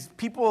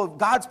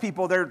 God's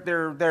people,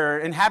 they're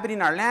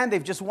inhabiting our land.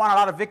 They've just won a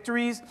lot of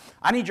victories.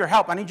 I need your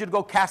help. I need you to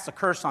go cast a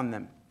curse on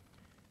them.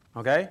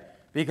 Okay?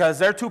 Because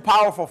they're too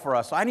powerful for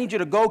us. So I need you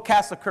to go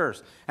cast a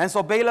curse. And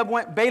so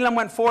Balaam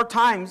went 4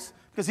 times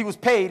because he was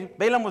paid.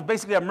 Balaam was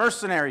basically a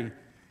mercenary.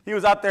 He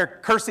was out there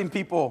cursing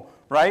people,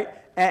 right?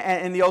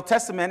 And in the Old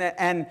Testament.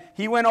 And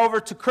he went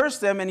over to curse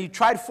them, and he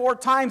tried 4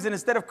 times. And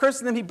instead of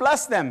cursing them, he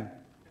blessed them.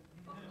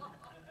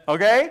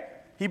 Okay?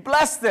 He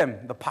blessed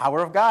them. The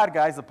power of God,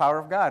 guys, the power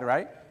of God,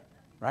 right?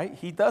 right?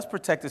 He does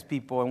protect his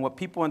people, and what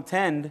people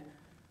intend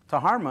to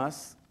harm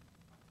us,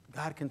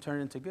 God can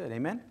turn into good.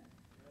 Amen?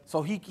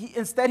 So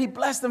instead he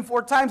blessed them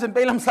 4 times, and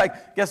Balaam's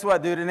like, guess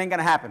what, dude? It ain't going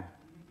to happen.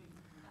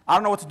 I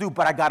don't know what to do,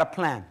 but I got a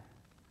plan.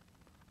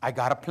 I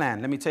got a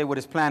plan. Let me tell you what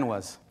his plan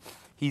was.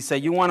 He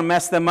said, you want to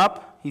mess them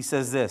up? He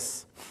says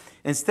this.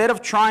 Instead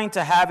of trying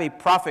to have a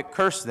prophet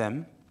curse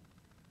them,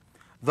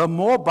 the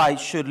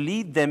Moabites should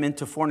lead them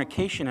into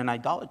fornication and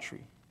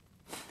idolatry.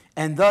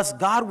 And thus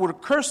God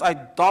would curse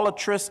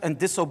idolatrous and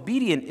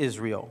disobedient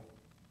Israel.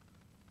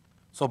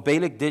 So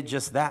Balak did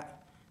just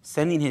that,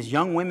 sending his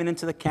young women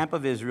into the camp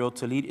of Israel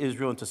to lead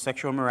Israel into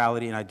sexual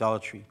immorality and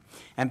idolatry.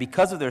 And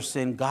because of their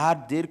sin,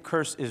 God did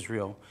curse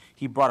Israel.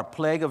 He brought a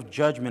plague of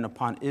judgment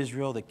upon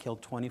Israel that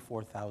killed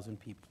 24,000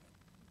 people.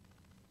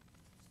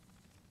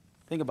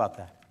 Think about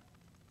that.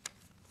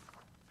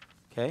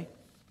 Okay?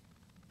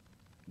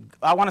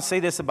 I want to say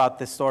this about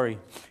this story.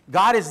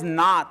 God is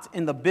not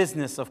in the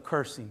business of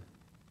cursing.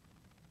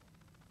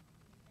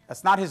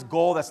 That's not his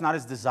goal. That's not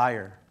his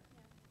desire.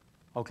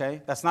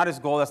 Okay? That's not his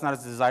goal. That's not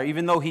his desire.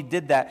 Even though he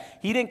did that,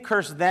 he didn't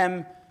curse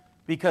them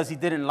because he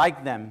didn't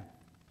like them.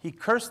 He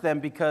cursed them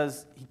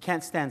because he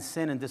can't stand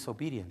sin and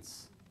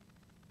disobedience.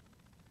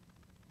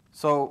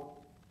 So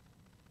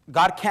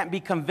God can't be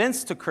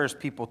convinced to curse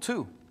people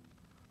too.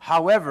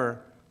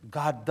 However,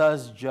 God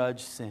does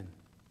judge sin.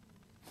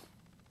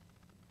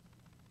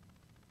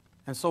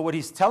 And so what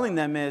he's telling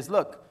them is,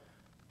 look,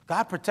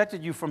 God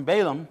protected you from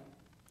Balaam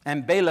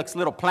and Balak's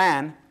little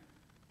plan,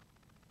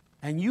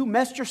 and you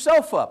messed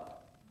yourself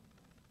up.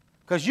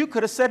 Because you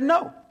could have said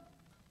no.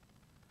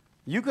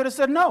 You could have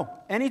said no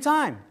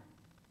anytime.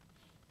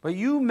 But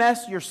you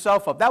messed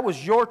yourself up. That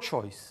was your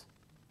choice.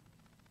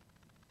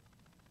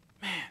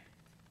 Man.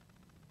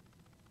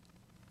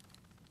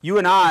 You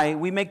and I,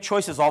 we make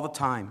choices all the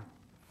time.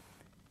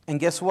 And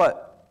guess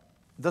what?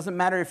 It doesn't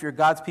matter if you're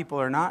God's people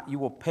or not, you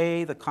will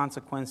pay the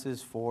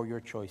consequences for your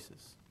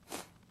choices,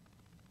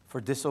 for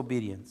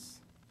disobedience.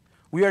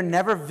 We are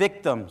never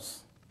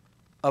victims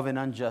of an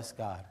unjust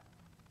God.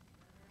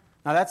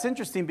 Now that's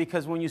interesting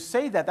because when you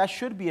say that, that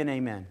should be an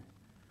amen.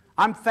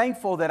 I'm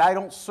thankful that I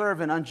don't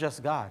serve an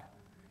unjust God.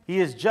 He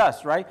is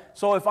just, right?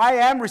 So if I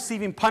am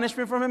receiving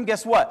punishment from him,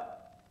 guess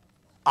what?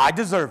 I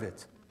deserve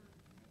it.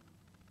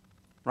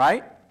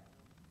 Right?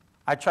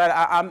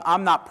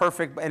 I'm not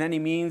perfect by any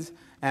means,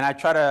 and I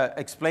try to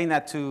explain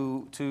that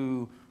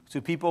to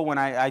people when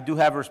I do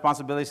have a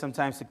responsibility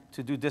sometimes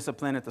to do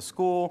discipline at the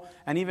school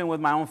and even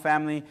with my own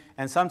family.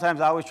 And sometimes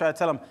I always try to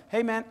tell them,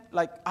 hey man,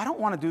 like I don't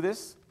want to do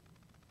this,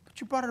 but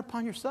you brought it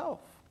upon yourself.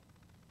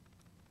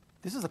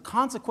 This is a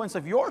consequence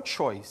of your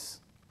choice.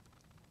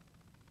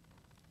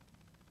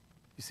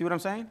 You see what I'm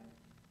saying?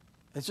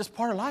 It's just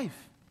part of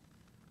life.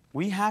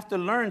 We have to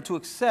learn to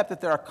accept that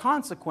there are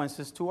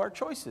consequences to our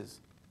choices.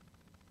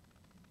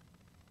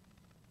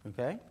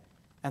 Okay?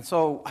 And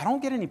so I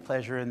don't get any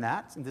pleasure in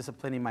that, in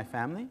disciplining my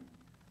family.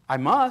 I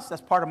must.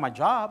 That's part of my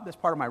job. That's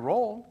part of my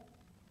role.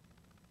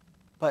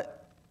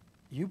 But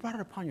you brought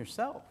it upon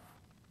yourself.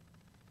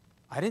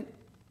 I didn't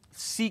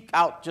seek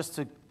out just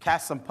to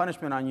cast some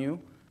punishment on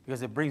you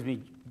because it brings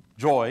me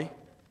joy.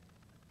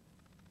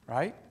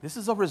 Right? This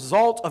is a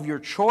result of your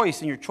choice,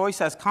 and your choice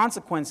has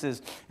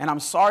consequences. And I'm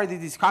sorry that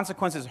these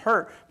consequences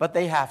hurt, but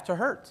they have to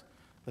hurt.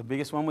 The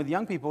biggest one with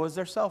young people is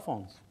their cell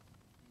phones.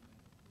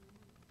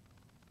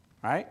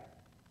 Right?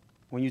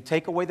 When you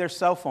take away their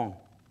cell phone.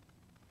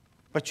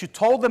 But you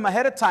told them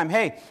ahead of time,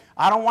 hey,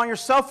 I don't want your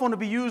cell phone to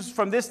be used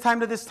from this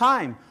time to this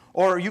time.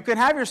 Or you can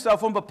have your cell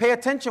phone, but pay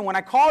attention. When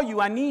I call you,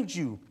 I need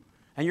you.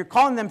 And you're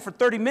calling them for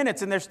 30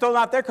 minutes, and they're still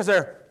not there because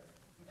they're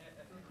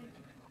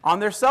on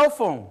their cell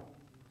phone.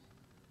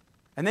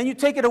 And then you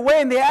take it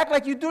away, and they act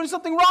like you're doing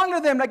something wrong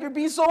to them, like you're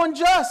being so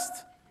unjust.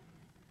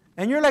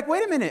 And you're like,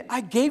 wait a minute,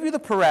 I gave you the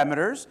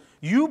parameters.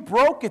 You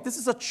broke it. This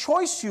is a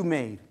choice you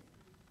made.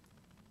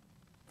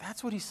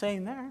 That's what he's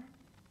saying there.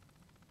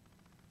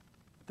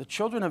 The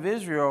children of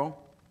Israel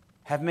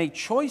have made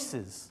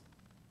choices.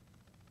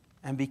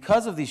 And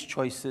because of these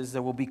choices,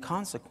 there will be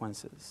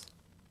consequences.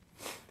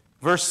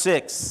 Verse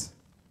 6,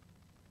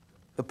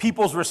 the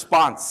people's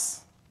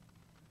response.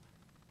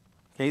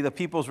 Okay, the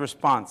people's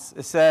response.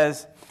 It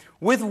says,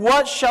 with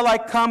what shall I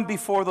come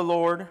before the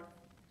Lord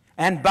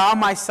and bow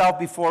myself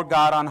before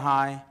God on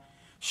high?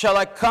 Shall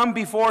I come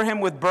before him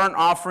with burnt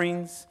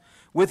offerings,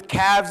 with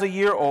calves a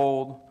year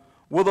old?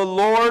 Will the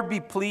Lord be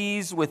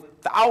pleased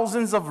with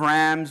thousands of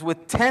rams,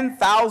 with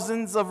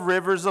 10,000s of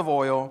rivers of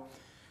oil?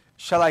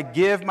 Shall I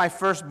give my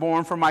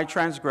firstborn for my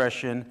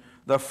transgression,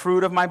 the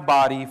fruit of my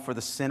body for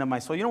the sin of my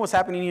soul? You know what's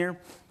happening here?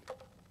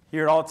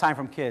 Hear it all the time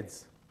from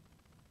kids.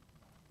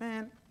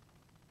 Man,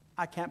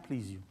 I can't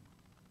please you.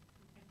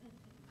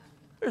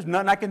 There's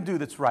nothing I can do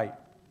that's right.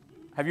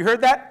 Have you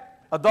heard that?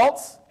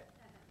 Adults?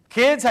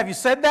 Kids, have you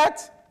said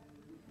that?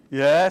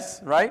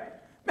 Yes, right?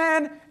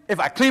 Man, if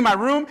I clean my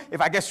room,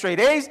 if I get straight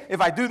A's,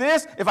 if I do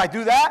this, if I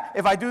do that,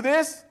 if I do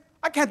this,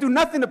 I can't do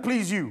nothing to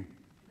please you.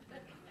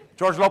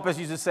 George Lopez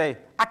used to say,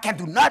 I can't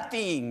do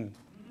nothing,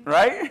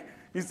 right?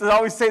 He used to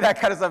always say that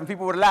kind of stuff, and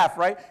people would laugh,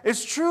 right?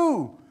 It's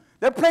true.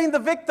 They're playing the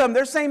victim.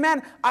 They're saying,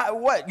 man,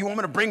 what? You want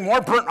me to bring more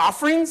burnt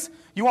offerings?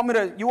 You want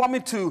me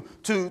to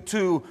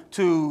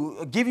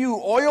give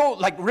you oil,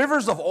 like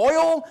rivers of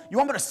oil? You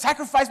want me to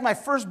sacrifice my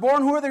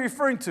firstborn? Who are they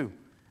referring to?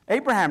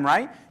 Abraham,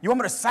 right? You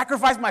want me to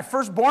sacrifice my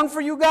firstborn for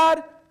you,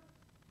 God?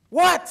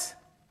 What?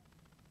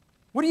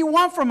 What do you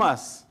want from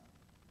us?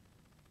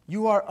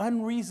 You are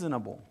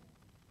unreasonable.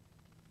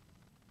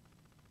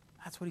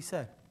 That's what he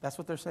said. That's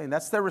what they're saying.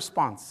 That's their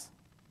response.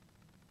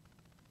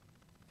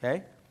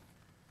 Okay?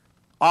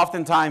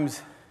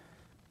 Oftentimes,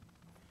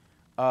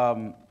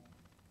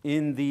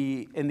 in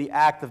the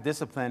act of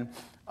discipline,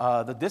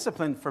 the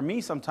discipline for me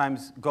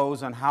sometimes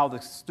goes on how the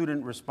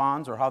student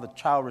responds or how the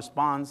child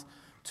responds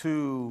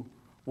to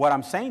what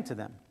I'm saying to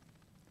them.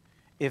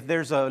 If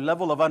there's a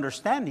level of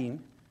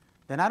understanding,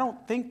 then I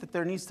don't think that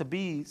there needs to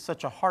be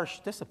such a harsh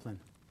discipline,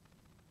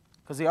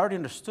 because they already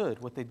understood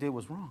what they did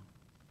was wrong.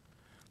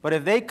 But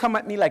if they come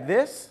at me like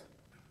this,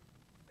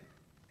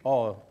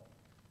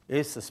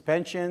 it's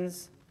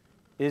suspensions,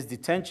 it's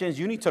detentions.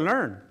 You need to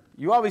learn.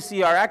 You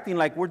obviously are acting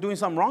like we're doing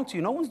something wrong to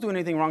you. No one's doing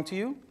anything wrong to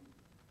you.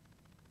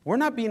 We're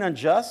not being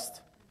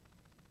unjust.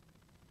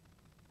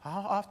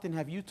 How often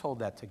have you told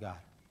that to God?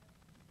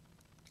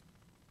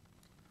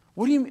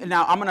 What do you mean?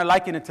 Now, I'm going to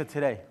liken it to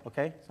today,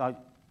 okay? So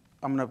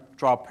I'm going to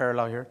draw a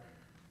parallel here.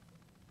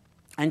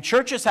 And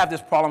churches have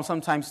this problem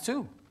sometimes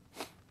too.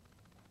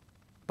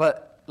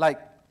 But, like,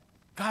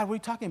 God, what are you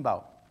talking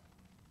about?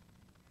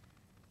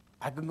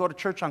 I can go to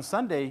church on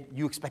Sunday.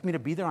 You expect me to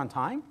be there on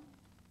time?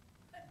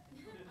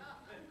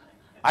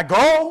 I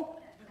go.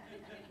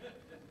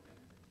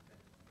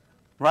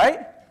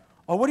 Right?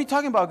 Or what are you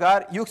talking about,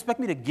 God? You expect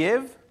me to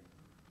give?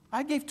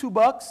 I gave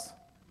 $2.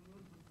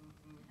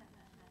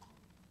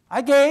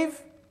 I gave.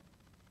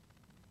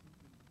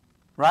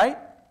 Right?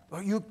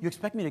 Or you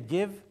expect me to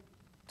give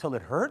till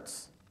it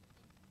hurts?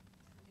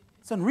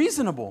 It's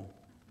unreasonable.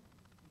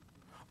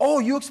 Oh,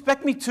 you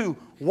expect me to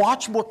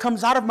watch what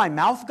comes out of my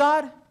mouth,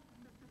 God?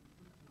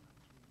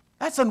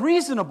 That's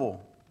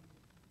unreasonable.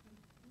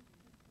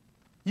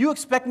 You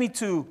expect me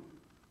to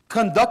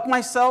conduct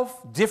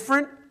myself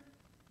different,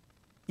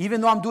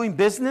 even though I'm doing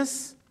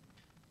business,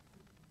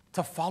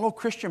 to follow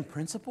Christian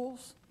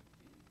principles?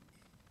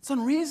 It's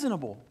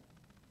unreasonable.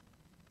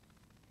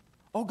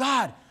 Oh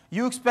God,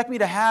 you expect me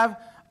to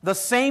have the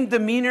same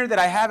demeanor that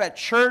I have at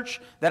church,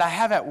 that I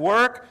have at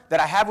work, that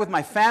I have with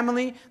my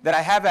family, that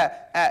I have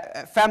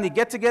at family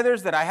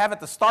get-togethers, that I have at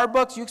the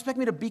Starbucks? You expect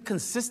me to be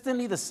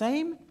consistently the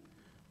same?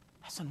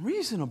 That's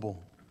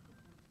unreasonable.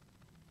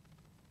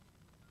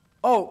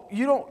 Oh,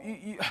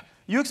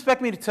 you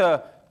expect me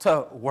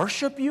to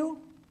worship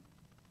you?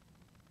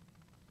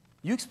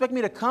 You expect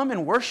me to come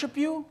and worship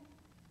you?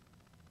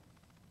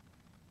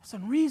 That's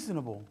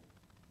unreasonable.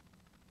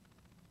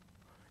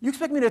 You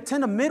expect me to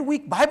attend a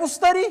midweek Bible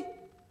study?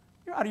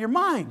 You're out of your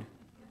mind.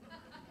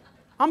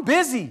 I'm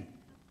busy.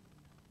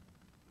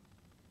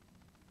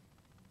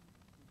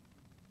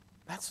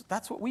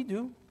 That's what we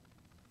do.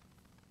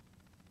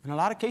 In a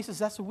lot of cases,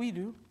 that's what we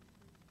do.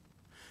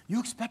 You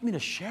expect me to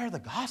share the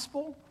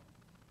gospel?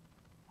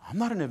 I'm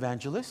not an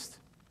evangelist.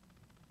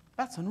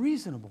 That's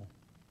unreasonable.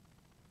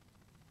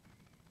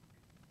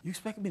 You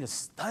expect me to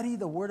study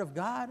the Word of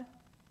God?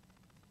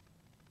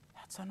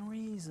 That's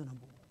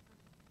unreasonable.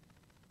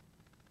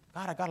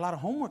 God, I got a lot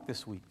of homework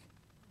this week.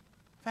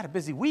 I've had a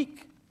busy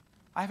week.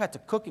 I've had to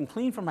cook and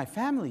clean for my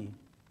family.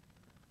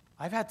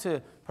 I've had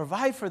to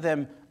provide for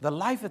them the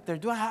life that they're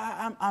doing.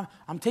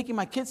 I'm taking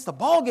my kids to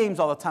ball games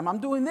all the time. I'm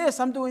doing this,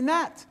 I'm doing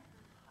that.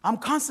 I'm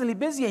constantly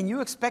busy, and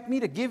you expect me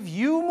to give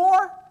you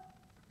more?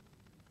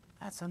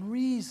 That's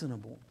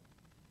unreasonable.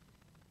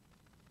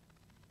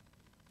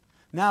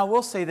 Now, I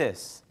will say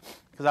this,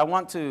 because I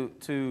want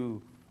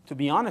to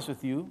be honest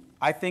with you.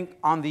 I think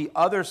on the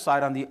other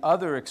side, on the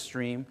other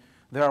extreme,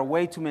 there are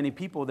way too many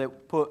people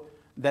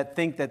that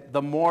think that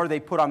the more they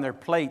put on their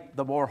plate,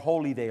 the more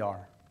holy they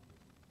are.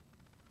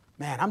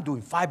 Man, I'm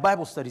doing 5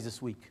 Bible studies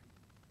this week.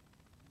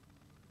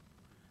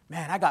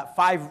 Man, I got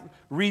 5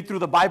 read through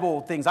the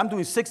Bible things. I'm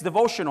doing 6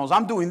 devotionals.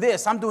 I'm doing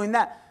this. I'm doing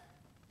that.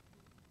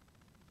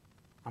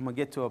 I'm going to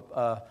get to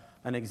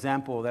an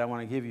example that I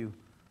want to give you.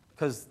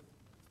 Because,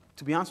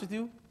 to be honest with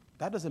you,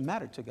 that doesn't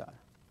matter to God.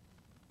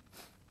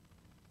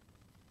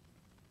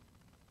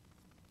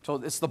 So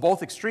it's the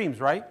both extremes,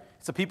 right?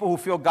 It's the people who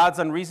feel God's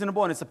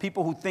unreasonable, and it's the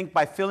people who think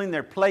by filling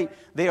their plate,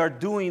 they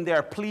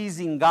are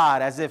pleasing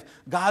God, as if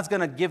God's going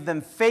to give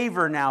them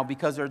favor now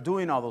because they're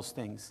doing all those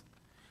things.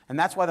 And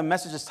that's why the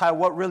message is titled,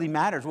 What Really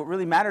Matters. What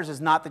really matters is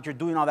not that you're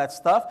doing all that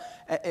stuff.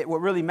 What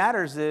really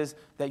matters is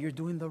that you're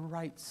doing the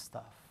right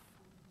stuff.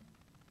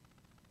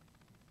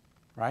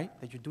 Right?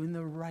 That you're doing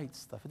the right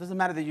stuff. It doesn't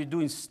matter that you're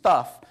doing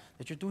stuff,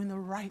 that you're doing the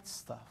right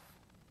stuff.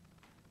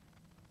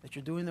 That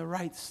you're doing the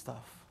right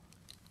stuff.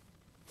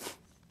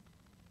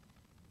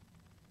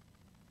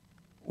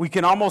 We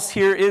can almost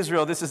hear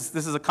Israel. This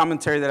is a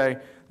commentary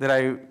that that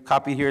I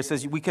copied here. It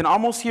says, we can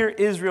almost hear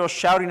Israel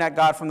shouting at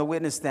God from the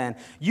witness stand.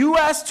 You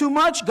ask too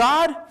much,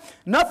 God?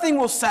 Nothing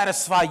will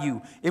satisfy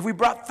you. If we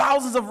brought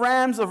thousands of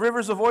rams, of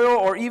rivers of oil,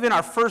 or even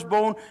our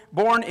firstborn,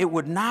 it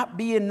would not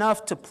be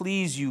enough to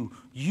please you.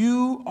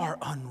 You are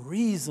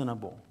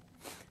unreasonable.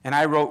 And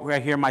I wrote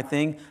right here my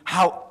thing,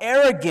 how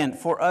arrogant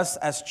for us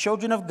as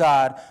children of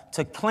God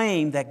to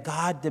claim that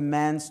God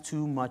demands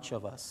too much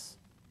of us.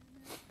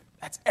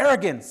 That's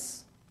arrogance.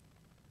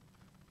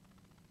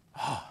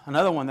 Oh,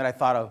 another one that I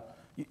thought of,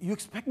 you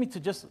expect me to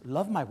just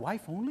love my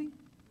wife only?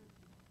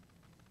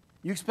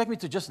 You expect me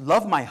to just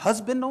love my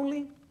husband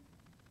only?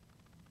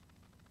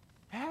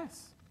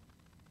 Yes.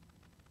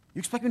 You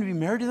expect me to be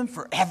married to them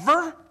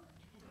forever?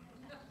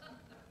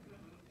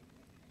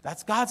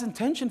 That's God's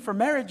intention for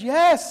marriage,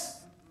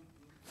 yes.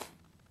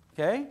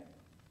 Okay?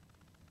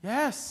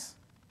 Yes.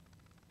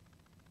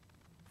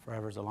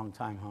 Forever is a long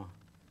time, huh?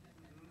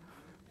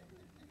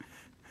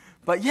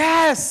 But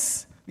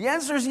yes. The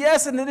answer is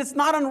yes, and it's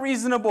not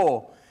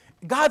unreasonable.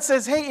 God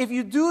says, hey, if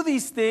you do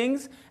these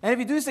things, and if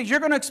you do these things, you're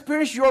going to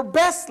experience your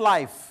best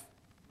life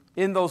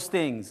in those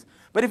things.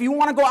 But if you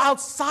want to go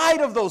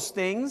outside of those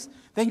things,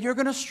 then you're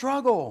going to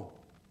struggle.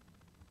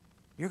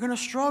 You're going to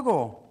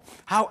struggle.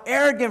 How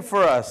arrogant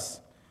for us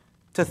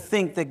to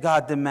think that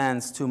God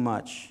demands too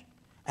much.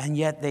 And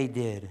yet they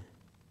did.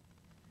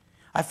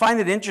 I find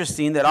it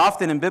interesting that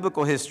often in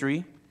biblical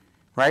history,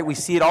 right, we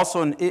see it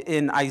also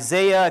in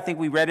Isaiah. I think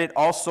we read it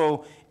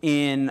also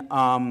we're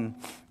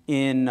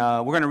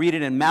going to read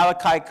it in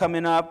Malachi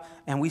coming up,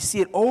 and we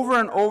see it over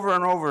and over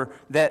and over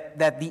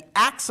that the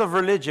acts of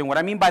religion, what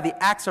I mean by the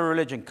acts of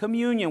religion,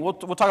 communion, we'll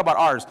talk about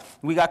ours.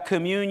 We got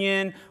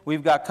communion,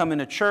 we've got coming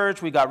to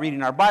church, we got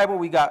reading our Bible,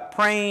 we got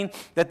praying,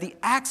 that the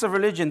acts of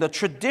religion, the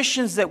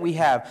traditions that we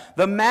have,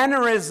 the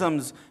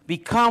mannerisms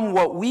become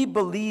what we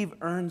believe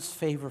earns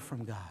favor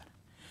from God.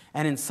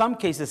 And in some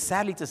cases,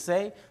 sadly to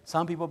say,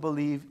 some people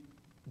believe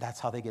that's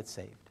how they get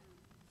saved.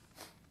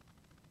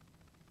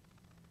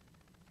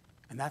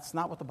 And that's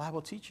not what the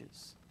Bible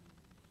teaches.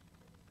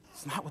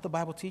 It's not what the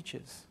Bible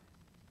teaches.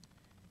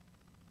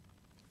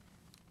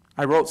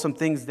 I wrote some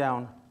things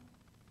down.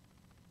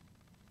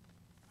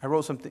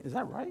 Is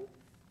that right?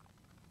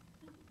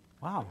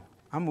 Wow,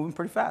 I'm moving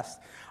pretty fast.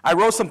 I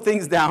wrote some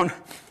things down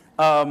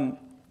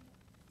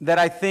that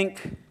I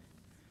think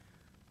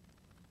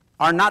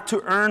are not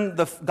to earn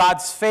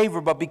God's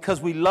favor, but because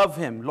we love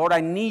Him. Lord,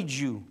 I need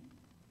you.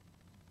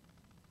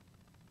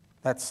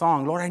 That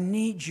song, Lord, I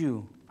need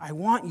you. I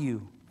want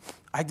you.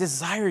 I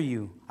desire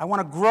you. I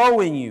want to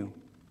grow in you.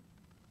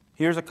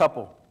 Here's a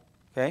couple,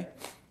 okay?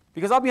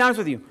 Because I'll be honest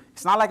with you,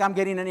 it's not like I'm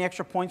getting any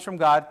extra points from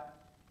God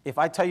if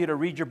I tell you to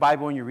read your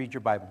Bible and you read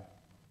your Bible.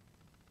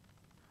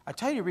 I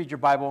tell you to read your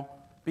Bible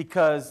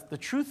because the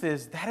truth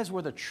is, that is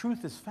where the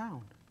truth is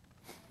found.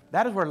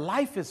 That is where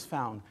life is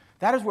found.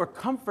 That is where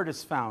comfort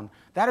is found.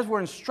 That is where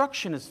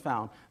instruction is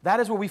found. That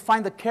is where we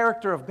find the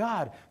character of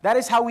God. That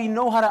is how we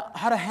know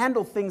how to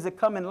handle things that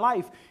come in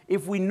life,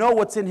 if we know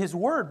what's in His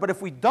Word. But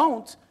if we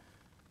don't,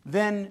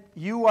 then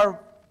you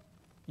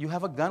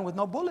have a gun with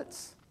no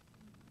bullets.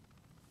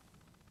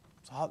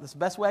 That's the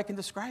best way I can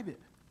describe it.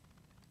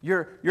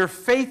 Your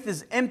faith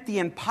is empty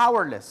and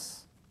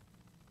powerless.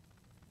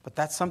 But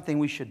that's something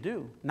we should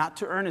do, not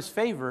to earn His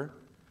favor,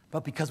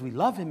 but because we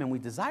love Him and we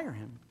desire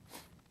Him.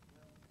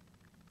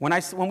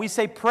 When we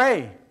say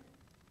pray,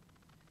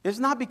 it's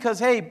not because,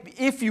 hey,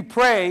 if you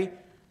pray,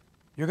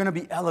 you're going to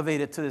be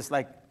elevated to this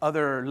like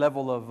other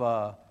level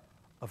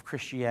of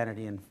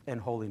Christianity and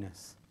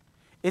holiness.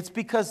 It's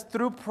because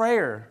through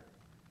prayer,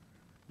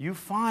 you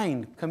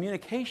find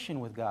communication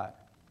with God.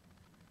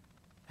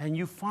 And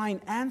you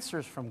find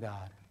answers from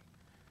God.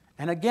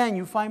 And again,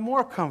 you find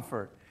more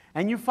comfort.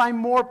 And you find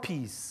more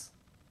peace.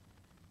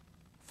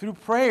 Through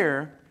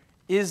prayer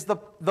is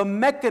the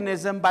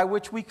mechanism by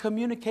which we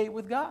communicate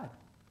with God.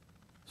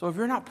 So if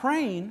you're not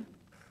praying,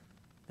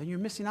 then you're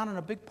missing out on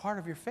a big part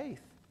of your faith,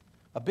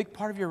 a big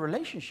part of your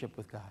relationship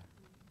with God.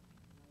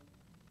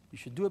 You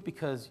should do it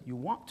because you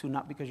want to,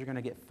 not because you're going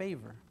to get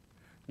favor.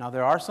 Now,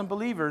 there are some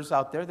believers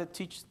out there that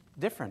teach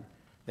different.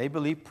 They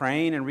believe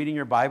praying and reading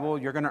your Bible,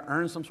 you're going to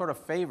earn some sort of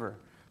favor,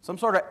 some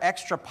sort of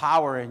extra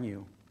power in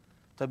you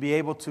to be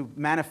able to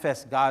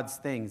manifest God's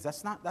things.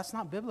 That's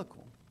not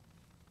biblical.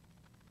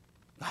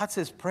 God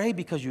says, pray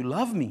because you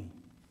love me.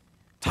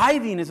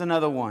 Tithing is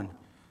another one.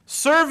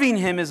 Serving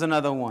Him is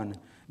another one.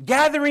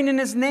 Gathering in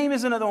His name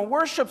is another one.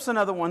 Worship's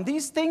another one.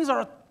 These things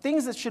are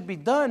things that should be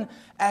done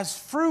as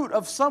fruit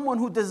of someone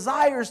who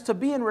desires to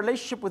be in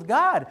relationship with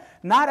God,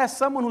 not as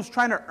someone who's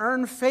trying to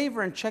earn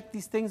favor and check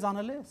these things on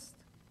a list.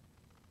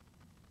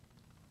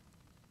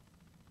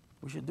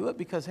 We should do it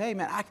because, hey,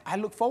 man, I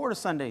look forward to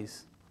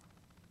Sundays.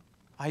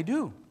 I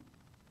do.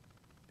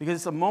 Because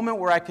it's a moment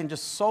where I can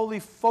just solely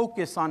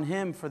focus on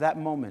Him for that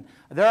moment.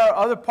 There are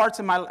other parts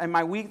in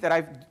my week that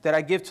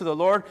I give to the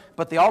Lord,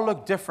 but they all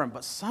look different.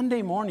 But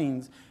Sunday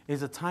mornings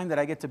is a time that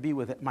I get to be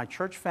with my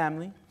church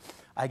family.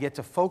 I get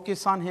to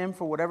focus on Him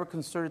for whatever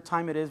concerted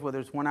time it is, whether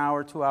it's 1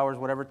 hour, 2 hours,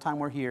 whatever time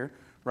we're here,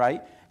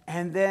 right?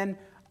 And then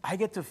I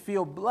get to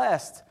feel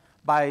blessed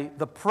by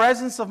the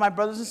presence of my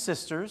brothers and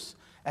sisters,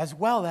 as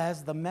well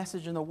as the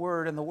message and the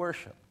word and the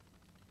worship.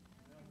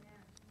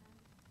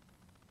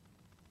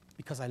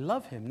 Because I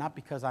love him, not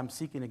because I'm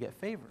seeking to get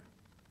favor.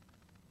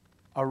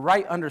 A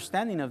right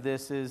understanding of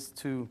this is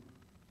to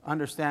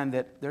understand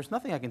that there's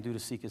nothing I can do to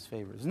seek his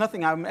favor. There's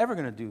nothing I'm ever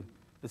going to do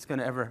that's going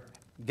to ever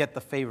get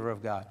the favor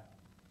of God.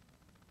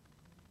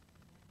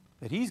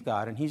 That he's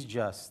God and he's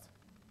just.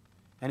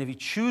 And if he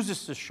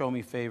chooses to show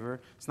me favor,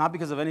 it's not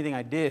because of anything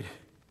I did.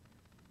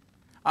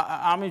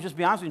 I'm going to just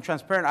be honest with you,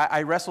 transparent.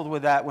 I wrestled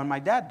with that when my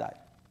dad died.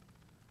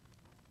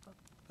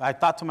 I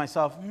thought to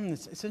myself,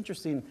 it's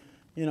interesting.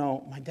 You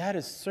know, my dad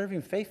is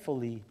serving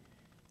faithfully,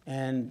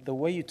 and the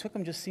way you took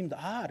him just seemed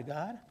odd,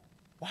 God.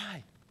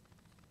 Why?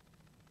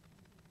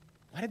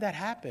 Why did that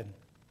happen?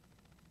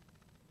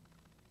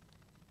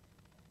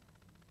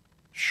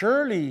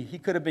 Surely he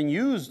could have been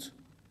used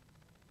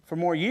for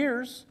more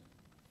years.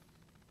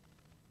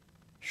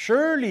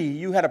 Surely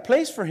you had a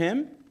place for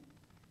him,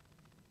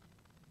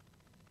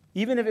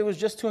 even if it was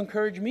just to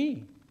encourage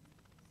me.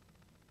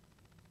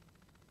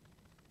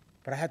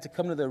 But I had to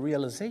come to the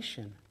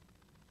realization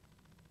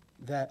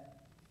that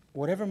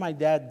whatever my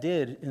dad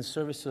did in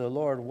service to the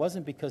Lord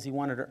wasn't because he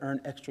wanted to earn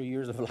extra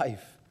years of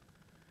life.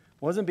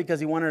 It wasn't because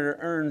he wanted to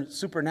earn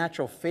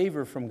supernatural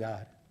favor from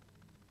God.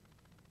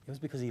 It was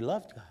because he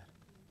loved God.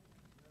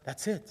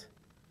 That's it.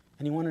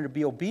 And he wanted to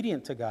be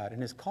obedient to God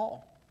and his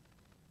call.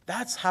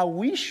 That's how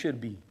we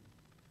should be.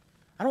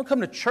 I don't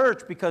come to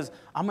church because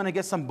I'm going to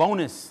get some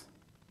bonus.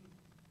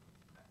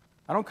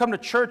 I don't come to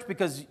church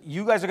because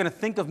you guys are going to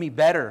think of me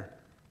better.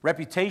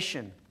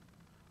 Reputation.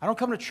 I don't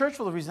come to church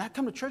for the reason. I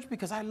come to church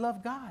because I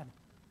love God.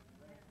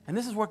 And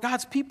this is where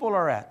God's people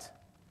are at.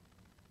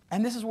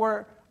 And this is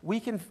where we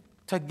can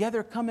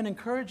together come and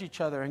encourage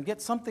each other and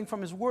get something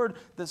from his word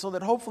so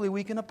that hopefully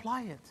we can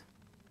apply it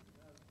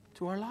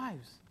to our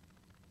lives.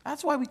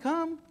 That's why we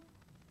come.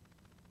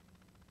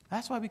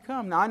 That's why we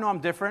come. Now, I know I'm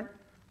different.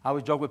 I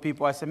always joke with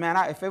people. I say, man,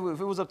 if it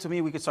was up to me,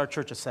 we could start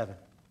church at 7.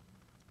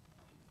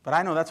 But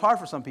I know that's hard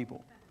for some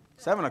people.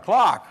 7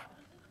 o'clock.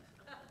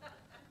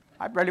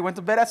 I barely went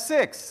to bed at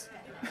 6.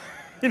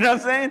 You know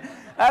what I'm saying?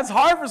 That's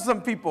hard for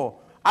some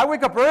people. I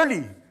wake up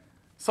early.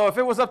 So if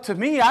it was up to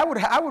me, I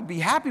would be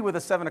happy with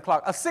a 7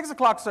 o'clock, a 6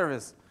 o'clock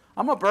service.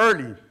 I'm up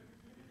early.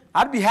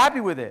 I'd be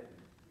happy with it.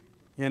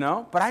 You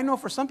know? But I know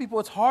for some people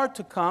it's hard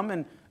to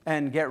come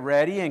and get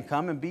ready and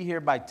come and be here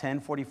by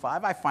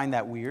 10:45. I find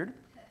that weird.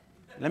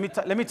 Let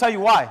me tell you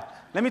why.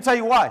 Let me tell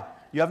you why.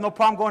 You have no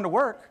problem going to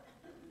work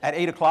at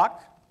 8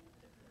 o'clock.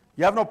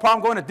 You have no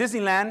problem going to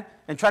Disneyland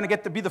and trying to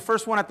get to be the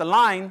first one at the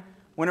line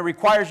when it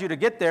requires you to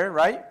get there,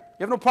 right?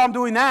 You have no problem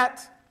doing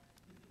that.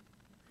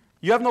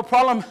 You have no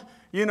problem,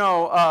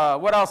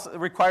 what else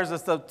requires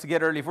us to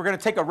get early? If we're going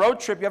to take a road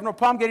trip, you have no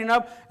problem getting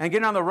up and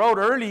getting on the road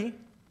early.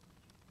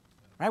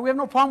 Right? We have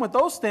no problem with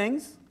those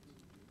things.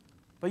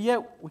 But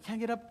yet, we can't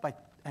get up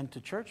and to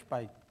church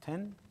by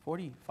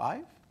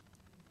 10:45?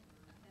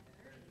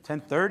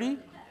 10:30?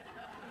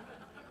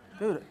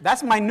 Dude,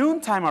 that's my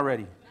noon time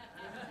already.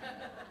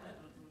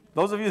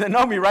 Those of you that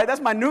know me, right?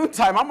 That's my noon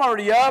time. I'm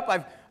already up.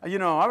 I've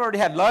already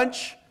had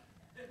lunch.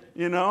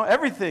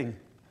 Everything.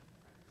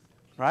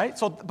 Right?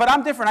 So, but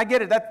I'm different. I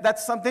get it.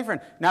 That's something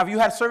different. Now, if you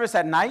had service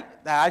at night,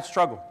 I'd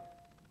struggle.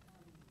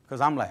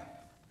 Because I'm like,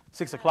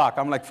 6 o'clock,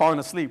 I'm like falling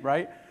asleep,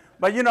 right?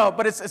 But,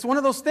 but it's one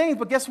of those things.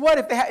 But guess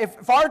what?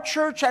 If our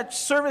church had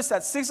service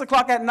at 6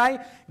 o'clock at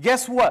night,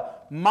 guess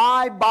what?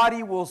 My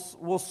body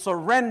will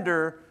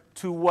surrender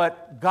to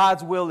what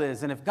God's will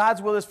is. And if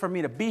God's will is for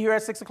me to be here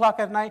at 6 o'clock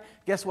at night,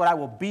 guess what? I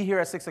will be here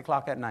at 6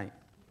 o'clock at night.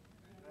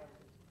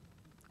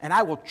 And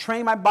I will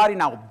train my body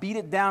and I will beat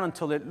it down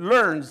until it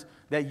learns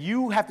that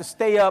you have to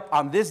stay up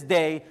on this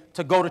day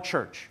to go to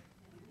church.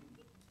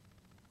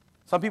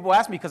 Some people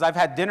ask me because I've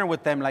had dinner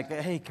with them like,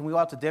 hey, can we go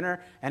out to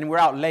dinner? And we're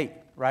out late,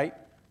 right?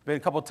 Been a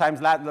couple of times,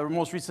 the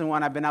most recent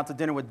one, I've been out to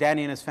dinner with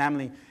Danny and his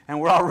family, and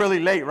we're all really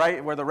late,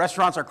 right? Where the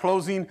restaurants are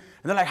closing. And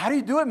they're like, how do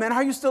you do it, man? How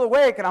are you still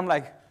awake? And I'm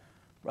like,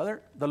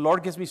 brother, the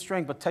Lord gives me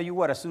strength, but tell you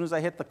what, as soon as I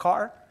hit the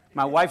car,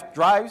 my wife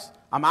drives,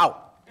 I'm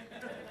out.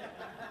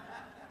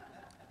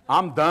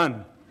 I'm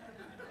done.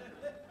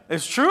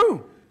 It's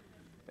true.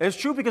 It's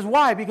true because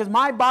why? Because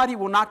my body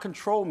will not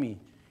control me.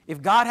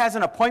 If God has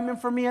an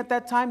appointment for me at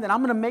that time, then I'm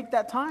going to make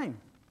that time.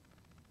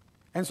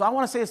 And so I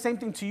want to say the same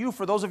thing to you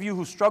for those of you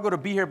who struggle to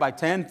be here by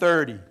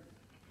 10:30.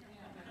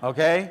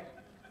 Okay?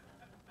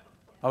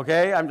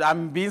 Okay?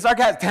 I'm being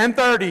sarcastic.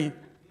 10:30.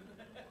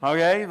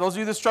 Okay? Those of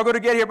you that struggle to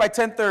get here by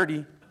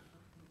 10:30,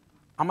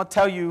 I'm going to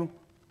tell you,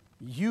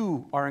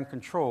 you are in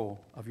control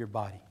of your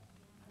body.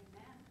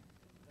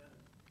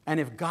 And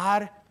if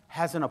God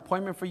has an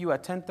appointment for you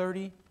at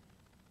 10:30,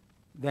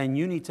 then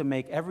you need to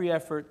make every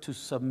effort to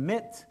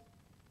submit,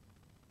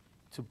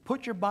 to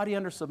put your body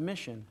under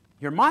submission.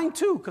 Your mind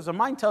too, because the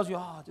mind tells you,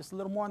 oh, just a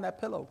little more on that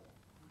pillow,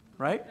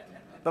 right?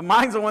 The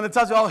mind's the one that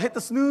tells you, oh, hit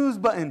the snooze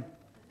button,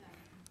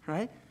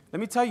 right? Let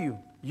me tell you,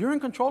 you're in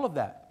control of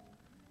that.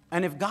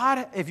 And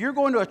if you're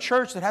going to a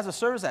church that has a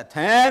service at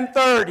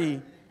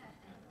 10:30,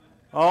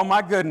 oh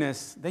my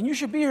goodness, then you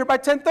should be here by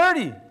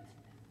 10:30.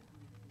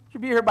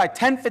 Should be here by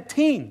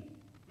 10:15.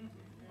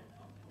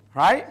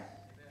 Right?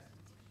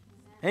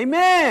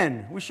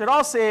 Amen. We should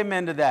all say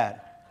amen to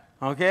that.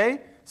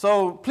 Okay?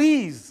 So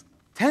please,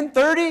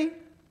 10:30?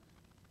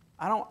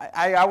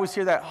 I always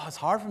hear that, oh, it's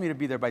hard for me to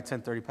be there by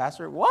 10:30,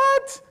 Pastor.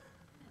 What?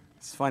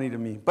 It's funny to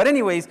me. But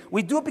anyways,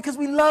 we do it because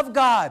we love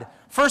God.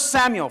 1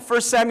 Samuel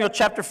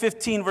chapter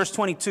 15, verse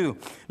 22.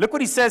 Look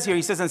what he says here.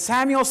 He says, and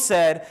Samuel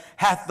said,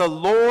 hath the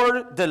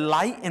Lord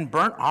delight in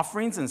burnt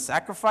offerings and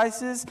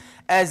sacrifices,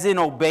 as in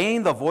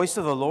obeying the voice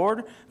of the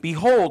Lord?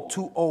 Behold,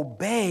 to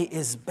obey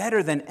is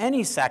better than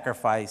any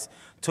sacrifice,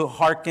 to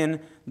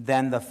hearken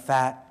than the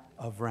fat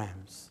of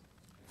rams.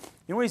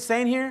 You know what he's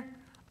saying here?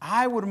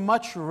 I would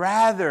much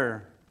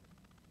rather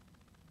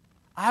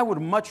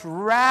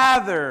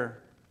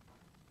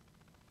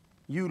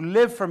you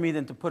live for me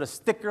than to put a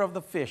sticker of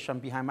the fish on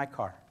behind my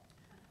car.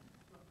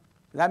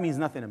 That means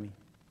nothing to me.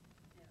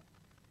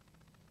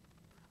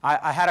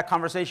 I had a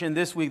conversation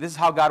this week. This is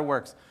how God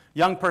works.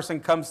 Young person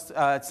comes,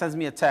 sends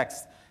me a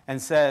text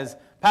and says,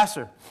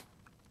 Pastor,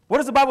 what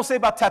does the Bible say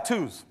about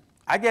tattoos?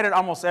 I get it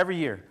almost every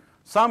year.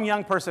 Some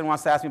young person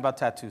wants to ask me about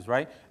tattoos,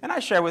 right? And I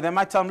share with them.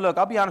 I tell them, look,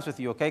 I'll be honest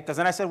with you, okay? Because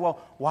then I said, well,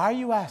 why are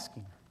you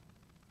asking?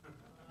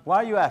 Why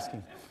are you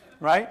asking?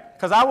 Right?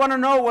 Because I want to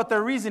know what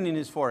their reasoning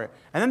is for it.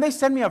 And then they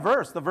send me a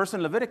verse, the verse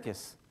in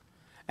Leviticus.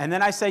 And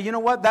then I say, you know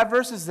what? That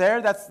verse is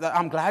there.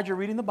 I'm glad you're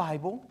reading the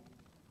Bible.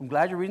 I'm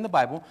glad you're reading the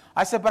Bible.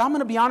 I said, but I'm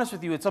going to be honest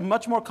with you. It's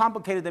much more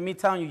complicated than me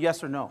telling you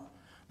yes or no.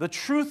 The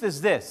truth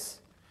is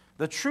this.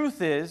 The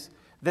truth is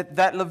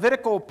that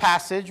Levitical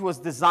passage was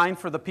designed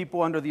for the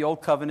people under the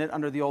old covenant,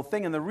 under the old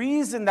thing. And the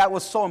reason that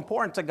was so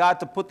important to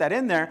God to put that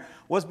in there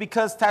was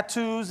because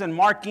tattoos and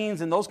markings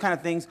and those kind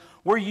of things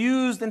were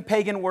used in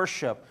pagan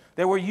worship.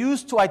 They were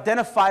used to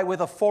identify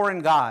with a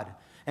foreign god.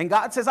 And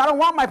God says, I don't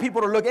want my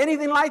people to look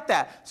anything like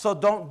that, so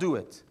don't do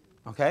it.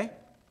 Okay?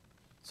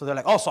 So they're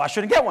like, oh, so I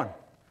shouldn't get one.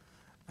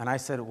 And I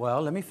said,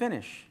 well, let me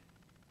finish.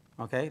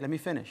 Okay, let me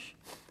finish.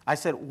 I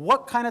said,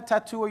 what kind of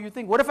tattoo are you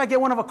thinking? What if I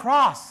get one of a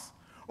cross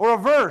or a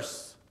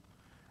verse?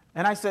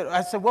 And I said,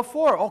 what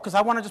for? Oh, because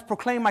I want to just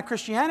proclaim my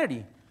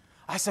Christianity.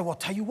 I said, well,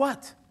 tell you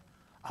what.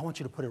 I want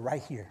you to put it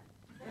right here.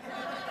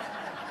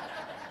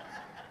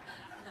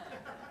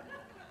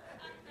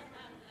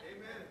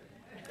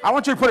 I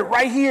want you to put it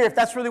right here if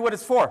that's really what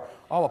it's for.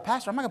 Oh, well,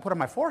 Pastor, I'm not going to put it on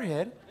my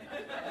forehead.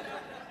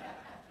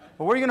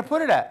 Well, where are you going to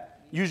put it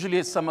at? Usually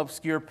it's some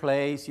obscure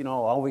place,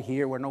 over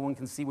here where no one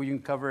can see, where you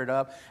can cover it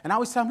up. And I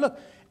always tell them, look,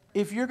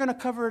 if you're going to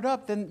cover it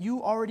up, then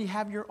you already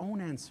have your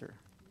own answer.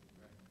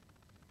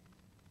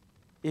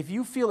 If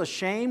you feel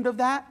ashamed of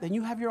that, then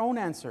you have your own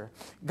answer.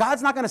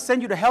 God's not going to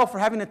send you to hell for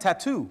having a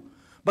tattoo.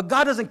 But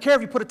God doesn't care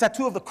if you put a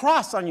tattoo of the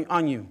cross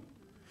on you.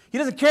 He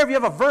doesn't care if you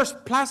have a verse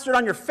plastered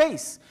on your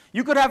face.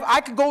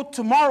 I could go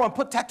tomorrow and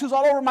put tattoos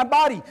all over my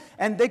body,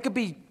 and they could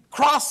be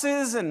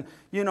crosses and,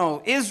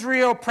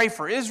 Israel, pray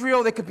for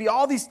Israel. They could be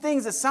all these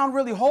things that sound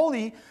really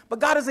holy, but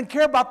God doesn't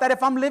care about that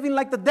if I'm living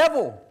like the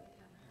devil.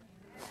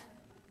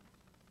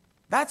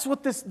 That's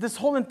what this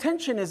whole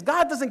intention is.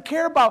 God doesn't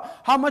care about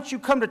how much you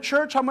come to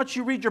church, how much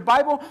you read your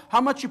Bible,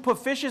 how much you put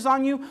fishes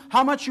on you,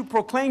 how much you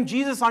proclaim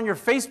Jesus on your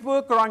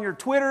Facebook or on your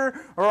Twitter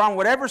or on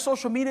whatever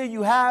social media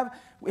you have.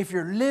 If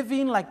you're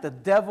living like the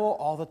devil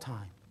all the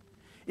time,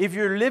 if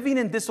you're living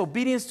in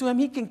disobedience to him,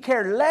 he can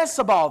care less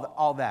about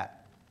all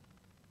that.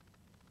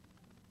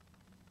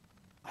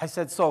 I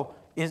said, so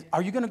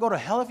are you going to go to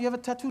hell if you have a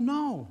tattoo?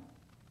 No.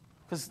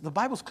 Because the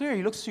Bible's clear.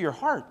 He looks to your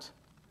heart.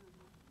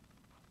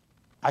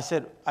 I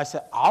said,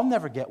 I'll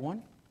never get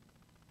one.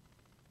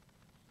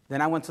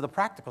 Then I went to the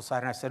practical side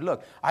and I said,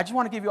 look, I just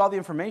want to give you all the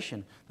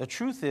information. The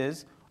truth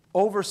is,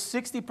 over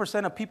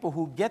 60% of people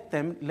who get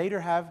them later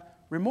have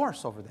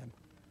remorse over them.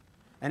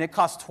 And it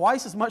costs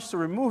twice as much to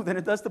remove than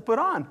it does to put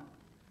on,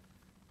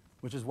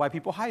 which is why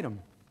people hide them.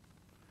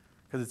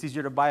 Because it's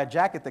easier to buy a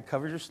jacket that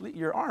covers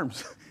your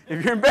arms.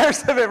 If you're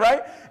embarrassed of it,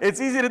 right?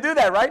 It's easy to do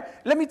that, right?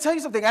 Let me tell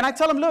you something. And I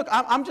tell them, look,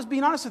 I'm just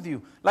being honest with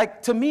you.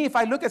 Like, to me, if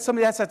I look at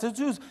somebody that has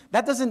tattoos,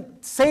 that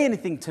doesn't say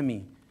anything to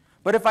me.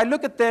 But if I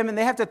look at them and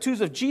they have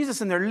tattoos of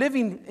Jesus and they're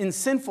living in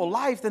sinful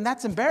life, then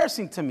that's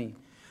embarrassing to me.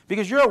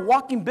 Because you're a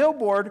walking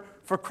billboard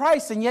for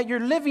Christ, and yet you're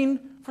living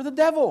for the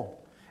devil.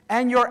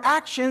 And your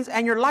actions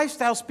and your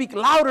lifestyle speak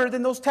louder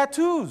than those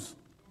tattoos.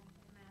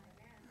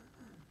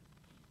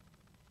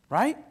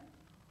 Right?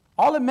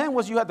 All it meant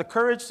was you had the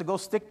courage to go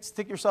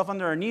stick yourself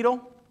under a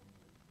needle,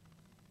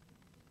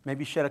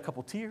 maybe shed a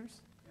couple tears,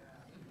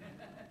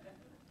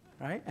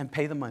 right? And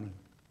pay the money,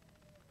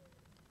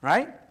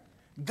 right?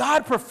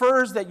 God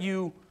prefers that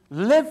you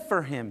live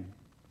for him.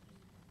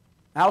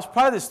 And I was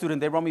proud of this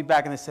student. They wrote me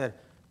back and they said,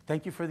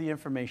 thank you for the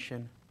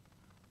information.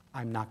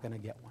 I'm not going to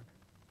get one.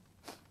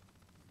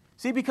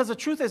 See, because the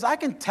truth is, I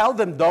can tell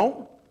them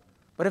don't,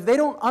 but if they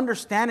don't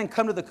understand and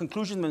come to the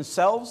conclusion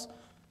themselves,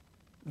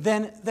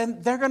 then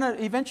they're going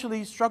to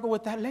eventually struggle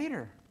with that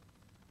later.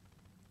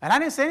 And I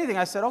didn't say anything.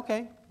 I said,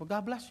 okay, well,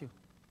 God bless you.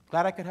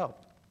 Glad I could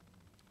help.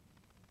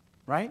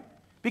 Right?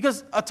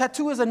 Because a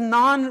tattoo is a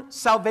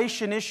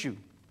non-salvation issue.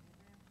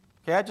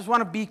 Okay, I just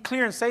want to be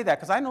clear and say that,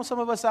 because I know some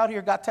of us out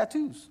here got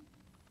tattoos.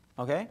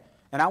 Okay?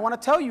 And I want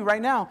to tell you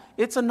right now,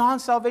 it's a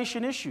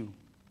non-salvation issue.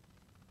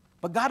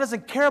 But God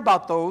doesn't care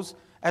about those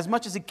as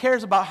much as he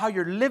cares about how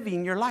you're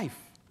living your life.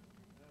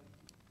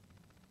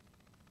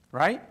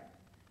 Right?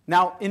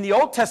 Now, in the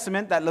Old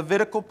Testament, that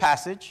Levitical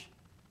passage,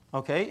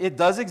 okay, it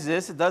does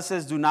exist. It does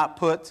says do not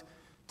put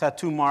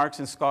tattoo marks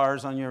and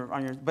scars on your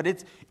but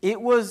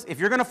it was, if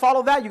you're going to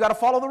follow that, you got to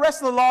follow the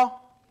rest of the law.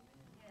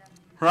 Yeah.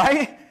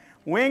 Right?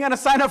 We ain't going to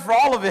sign up for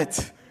all of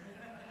it.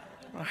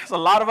 There's a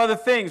lot of other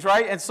things,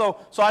 right? And so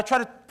I try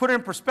to put it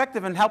in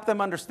perspective and help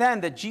them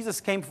understand that Jesus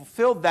came,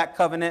 fulfilled that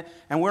covenant,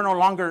 and we're no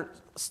longer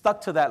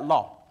stuck to that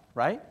law,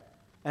 right?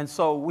 And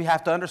so we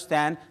have to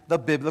understand the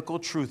biblical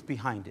truth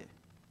behind it,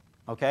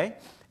 okay?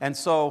 And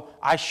so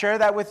I share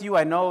that with you.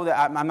 I know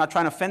that I'm not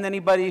trying to offend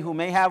anybody who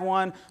may have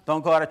one.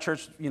 Don't go out of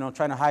church,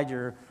 trying to hide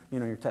your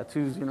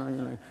tattoos.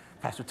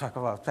 Pastor talk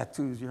about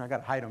tattoos. I got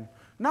to hide them.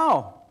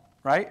 No.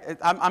 Right?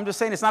 I'm just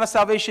saying it's not a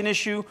salvation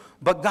issue,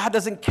 but God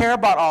doesn't care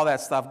about all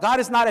that stuff. God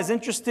is not as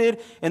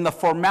interested in the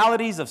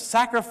formalities of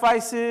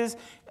sacrifices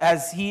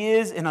as he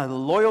is in a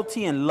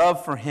loyalty and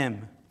love for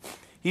him.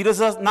 He does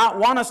not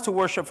want us to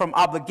worship from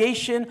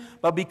obligation,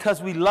 but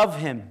because we love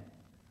him.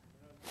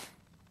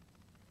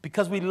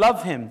 Because we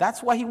love him.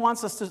 That's why he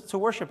wants us to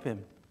worship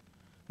him.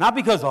 Not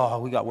because,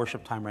 we got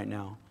worship time right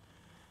now.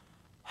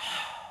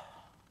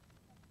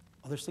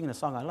 They're singing a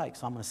song I like,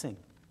 so I'm going to sing.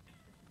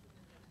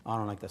 I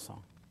don't like that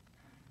song.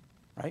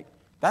 Right?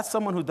 That's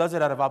someone who does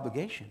it out of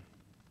obligation.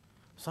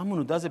 Someone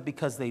who does it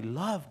because they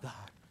love God.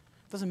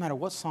 It doesn't matter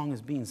what song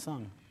is being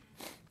sung.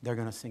 They're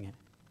going to sing it.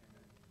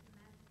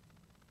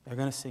 They're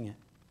going to sing it.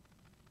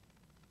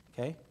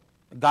 Okay?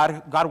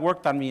 God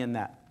worked on me in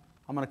that.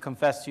 I'm going to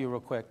confess to you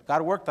real quick.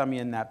 God worked on me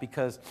in that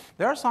because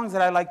there are songs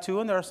that I like too,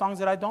 and there are songs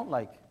that I don't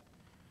like.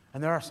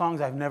 And there are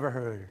songs I've never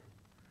heard.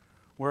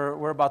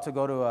 I'm about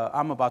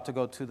to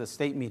go to the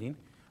state meeting.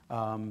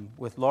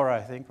 With Laura,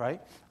 I think,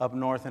 right? Up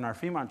north in our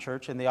Fremont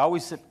church. And they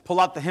always pull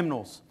out the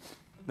hymnals,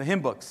 the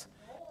hymn books.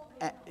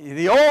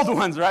 The old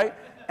ones, right?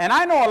 And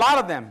I know a lot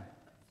of them,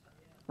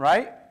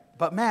 right?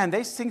 But man,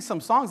 they sing some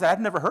songs that I've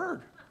never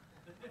heard.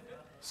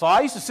 So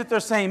I used to sit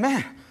there saying,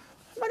 man,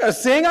 I'm not going to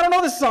sing. I don't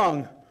know this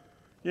song,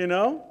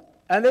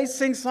 And they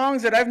sing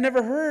songs that I've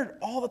never heard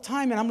all the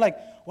time. And I'm like,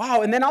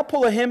 wow. And then I'll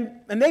pull a hymn,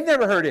 and they've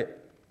never heard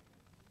it.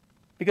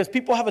 Because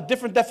people have a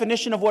different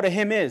definition of what a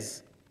hymn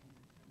is.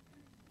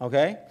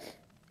 Okay?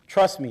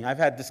 Trust me, I've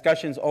had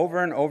discussions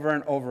over and over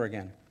and over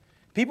again.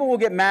 People will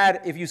get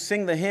mad if you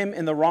sing the hymn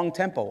in the wrong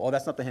tempo. Oh,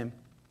 that's not the hymn.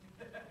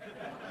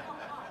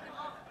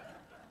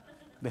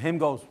 The hymn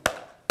goes.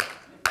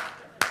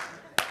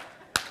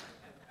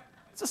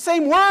 It's the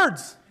same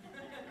words.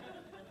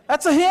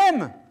 That's a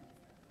hymn.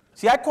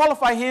 See, I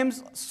qualify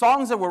hymns,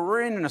 songs that were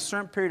written in a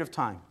certain period of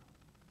time.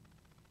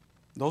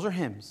 Those are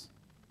hymns.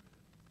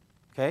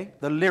 Okay?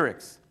 The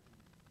lyrics.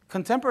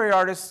 Contemporary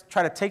artists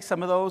try to take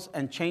some of those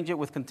and change it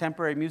with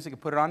contemporary music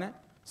and put it on it.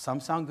 Some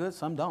sound good,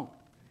 some don't.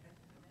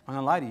 I'm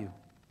going to lie to you.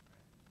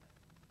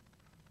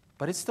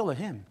 But it's still a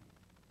hymn.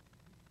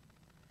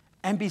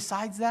 And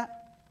besides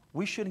that,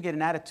 we shouldn't get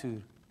an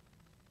attitude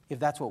if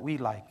that's what we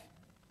like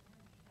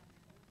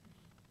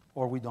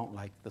or we don't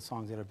like the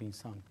songs that are being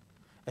sung.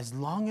 As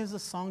long as the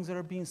songs that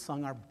are being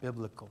sung are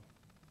biblical.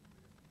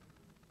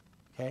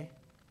 Okay?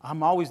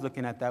 I'm always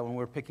looking at that when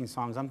we're picking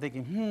songs. I'm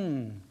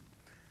thinking,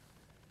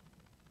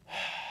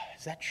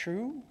 is that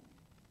true?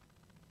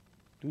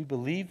 Do we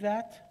believe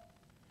that?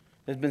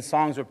 There's been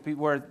songs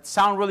where it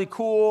sound really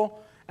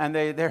cool and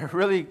they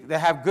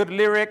have good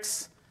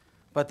lyrics,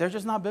 but they're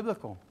just not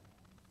biblical.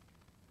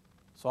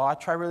 So I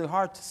try really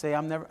hard to say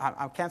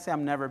I can't say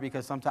I'm never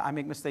because sometimes I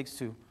make mistakes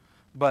too,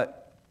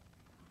 but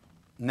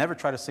never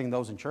try to sing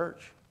those in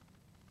church.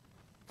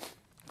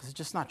 Because it's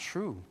just not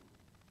true.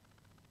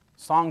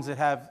 Songs that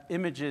have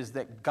images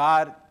that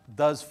God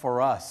does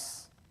for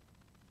us,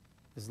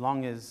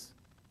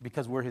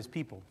 because we're his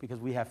people, because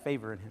we have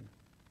favor in him.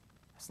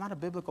 It's not a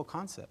biblical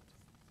concept.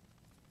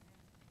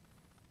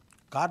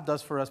 God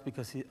does for us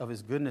because of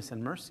his goodness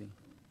and mercy.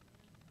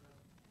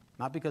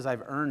 Not because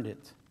I've earned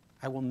it.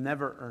 I will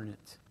never earn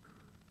it.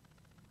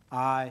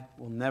 I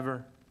will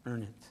never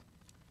earn it.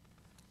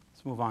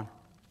 Let's move on.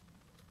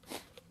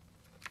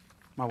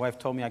 My wife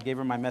told me, I gave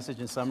her my message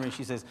in summary, and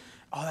she says,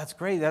 oh, that's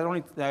great.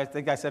 I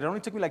think I said, it only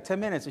took me like 10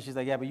 minutes. And she's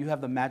like, yeah, but you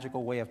have the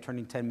magical way of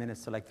turning 10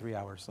 minutes to like 3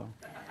 hours. So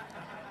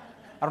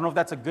I don't know if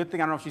that's a good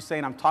thing. I don't know if she's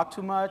saying I'm talk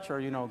too much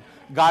or,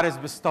 God is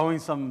bestowing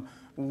some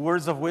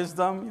words of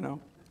wisdom,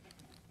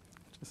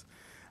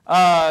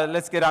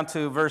 Let's get on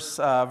to verse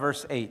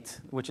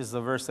 8, which is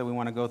the verse that we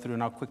want to go through,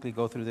 and I'll quickly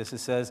go through this. It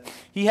says,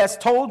 he has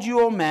told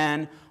you, O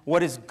man,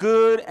 what is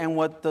good and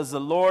what does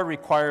the Lord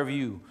require of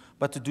you,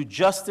 but to do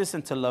justice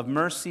and to love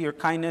mercy or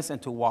kindness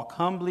and to walk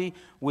humbly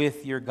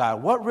with your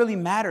God. What really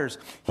matters?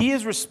 He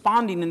is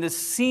responding in this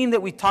scene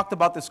that we talked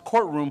about, this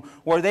courtroom,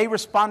 where they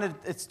responded,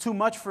 it's too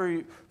much for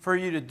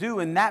you to do.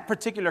 In that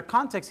particular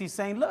context, he's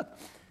saying, look,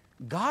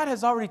 God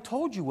has already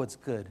told you what's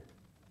good.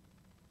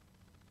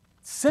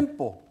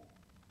 Simple.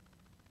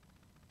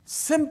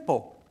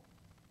 Simple.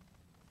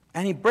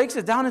 And he breaks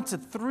it down into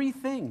 3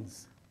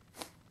 things.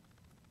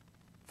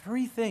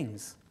 3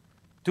 things.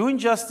 Doing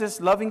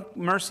justice, loving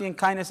mercy and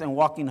kindness, and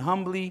walking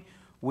humbly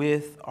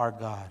with our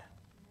God.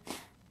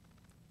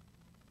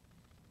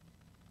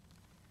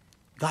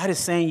 God is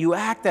saying, you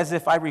act as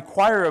if I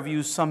require of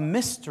you some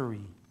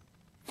mystery.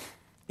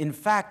 In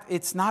fact,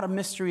 it's not a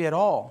mystery at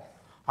all.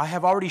 I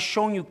have already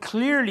shown you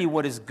clearly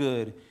what is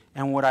good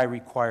and what I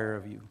require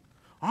of you.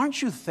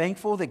 Aren't you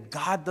thankful that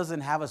God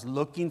doesn't have us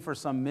looking for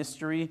some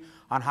mystery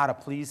on how to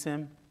please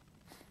Him?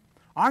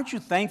 Aren't you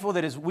thankful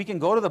that as we can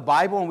go to the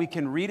Bible and we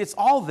can read, it's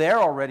all there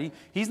already.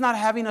 He's not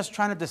having us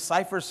trying to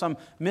decipher some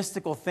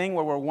mystical thing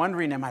where we're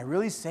wondering, am I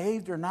really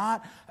saved or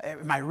not?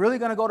 Am I really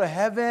going to go to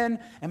heaven?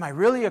 Am I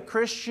really a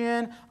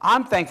Christian?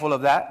 I'm thankful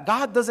of that.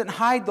 God doesn't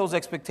hide those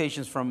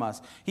expectations from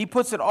us. He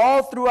puts it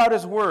all throughout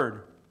His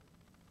Word.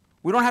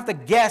 We don't have to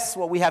guess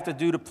what we have to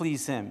do to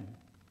please Him.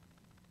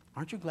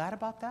 Aren't you glad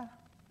about that?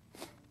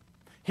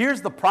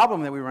 Here's the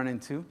problem that we run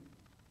into.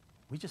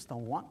 We just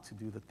don't want to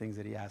do the things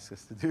that He asks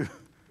us to do.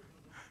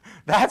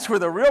 That's where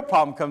the real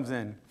problem comes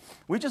in.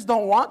 We just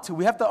don't want to.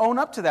 We have to own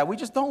up to that. We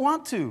just don't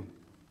want to.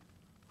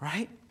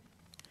 Right?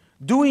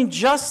 Doing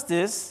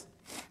justice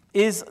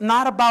is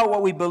not about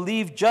what we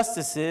believe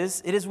justice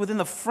is. It is within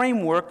the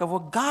framework of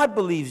what God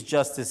believes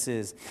justice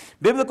is.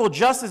 Biblical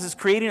justice is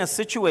creating a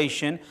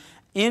situation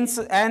in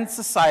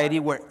society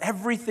where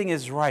everything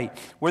is right,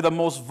 where the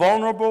most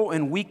vulnerable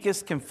and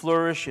weakest can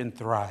flourish and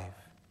thrive.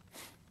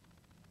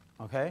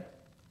 Okay?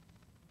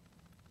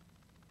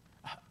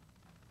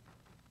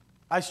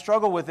 I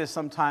struggle with this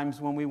sometimes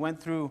when we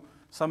went through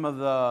some of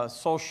the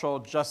social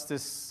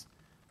justice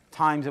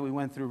times that we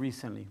went through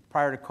recently,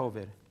 prior to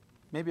COVID.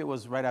 Maybe it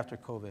was right after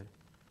COVID,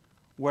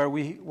 where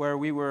we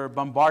were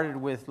bombarded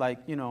with, like,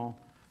 you know,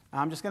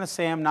 I'm just going to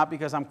say them, not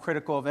because I'm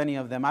critical of any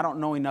of them. I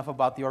don't know enough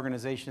about the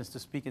organizations to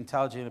speak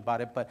intelligently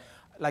about it, but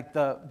like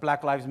the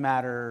Black Lives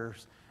Matter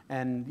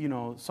and, you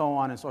know, so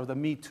on, and so, or the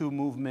Me Too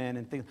movement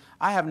and things.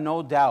 I have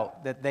no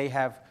doubt that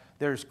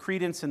there's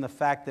credence in the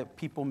fact that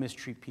people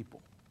mistreat people.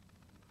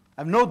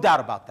 I have no doubt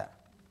about that,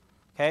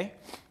 okay?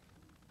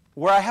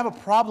 Where I have a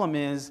problem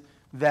is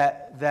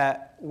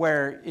that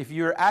where if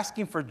you're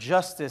asking for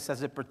justice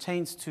as it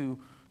pertains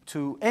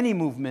to any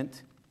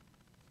movement,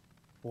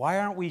 why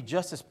aren't we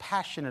just as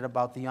passionate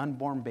about the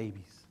unborn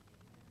babies?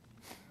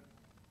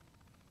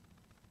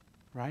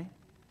 Right?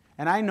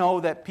 And I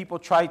know that people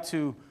try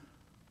to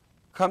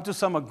come to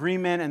some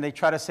agreement and they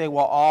try to say,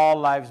 well, all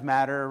lives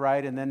matter,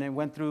 right? And then they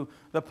went through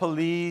the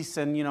police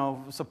and, you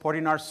know,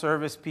 supporting our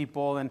service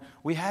people. And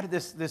we had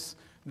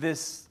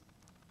this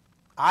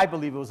I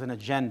believe it was an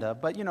agenda,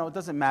 but, you know, it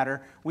doesn't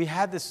matter. We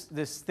had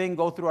this thing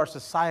go through our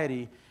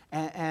society.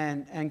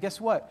 And guess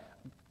what?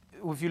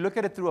 If you look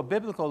at it through a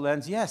biblical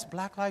lens, yes,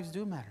 black lives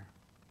do matter.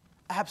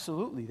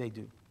 Absolutely, they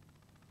do.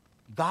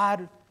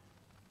 God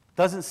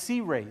doesn't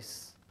see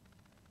race.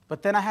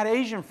 But then I had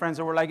Asian friends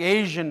that were like,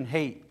 Asian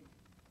hate.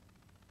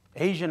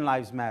 Asian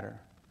lives matter.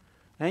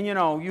 And, you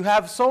know, you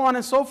have so on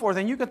and so forth.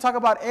 And you can talk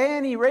about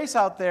any race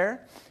out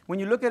there. When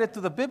you look at it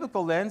through the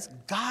biblical lens,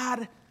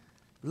 God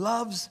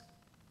loves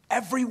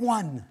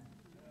everyone.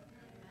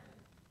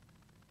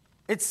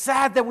 It's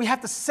sad that we have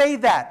to say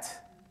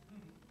that.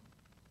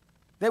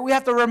 That we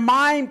have to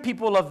remind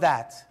people of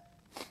that.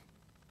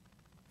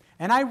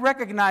 And I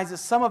recognize that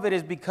some of it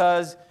is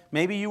because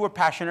maybe you were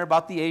passionate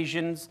about the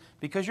Asians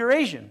because you're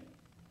Asian.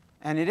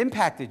 And it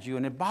impacted you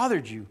and it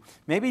bothered you.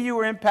 Maybe you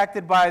were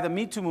impacted by the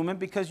Me Too movement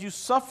because you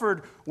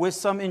suffered with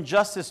some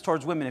injustice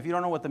towards women. If you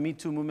don't know what the Me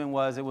Too movement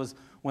was, it was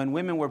when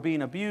women were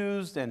being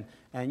abused and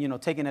you know,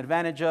 taken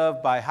advantage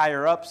of by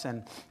higher ups,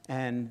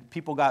 and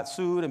people got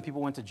sued and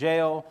people went to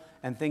jail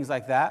and things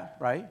like that,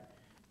 right?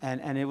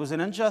 And it was an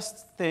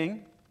unjust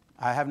thing.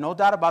 I have no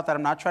doubt about that.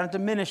 I'm not trying to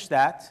diminish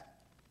that,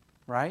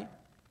 right?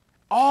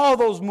 All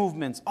those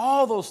movements,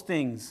 all those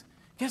things,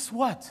 guess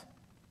what?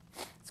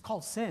 It's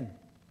called sin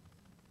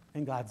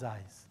in God's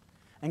eyes.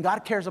 And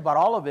God cares about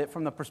all of it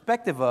from the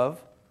perspective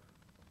of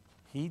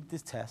He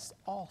detests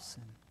all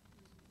sin.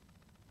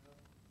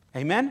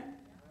 Amen?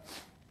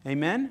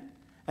 Amen?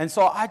 And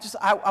so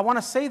I want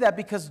to say that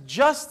because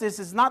justice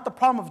is not the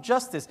problem of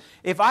justice.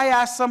 If I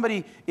ask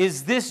somebody,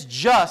 is this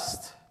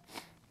just?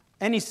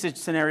 Any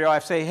scenario, I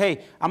say,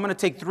 hey, I'm going to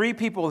take 3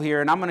 people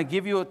here and I'm going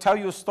to tell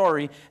you a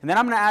story, and then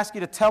I'm going to ask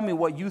you to tell me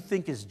what you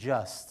think is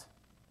just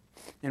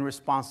in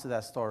response to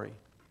that story.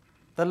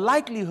 The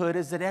likelihood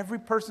is that every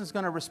person is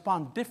going to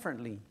respond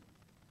differently.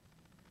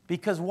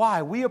 Because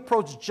why? We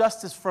approach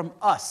justice from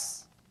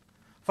us,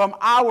 from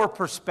our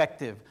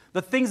perspective,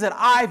 the things that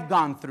I've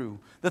gone through,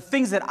 the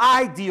things that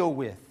I deal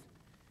with.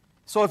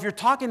 So if you're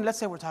talking, let's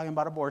say we're talking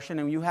about abortion,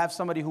 and you have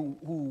somebody who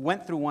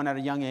went through one at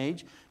a young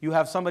age, you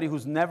have somebody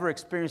who's never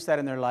experienced that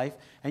in their life,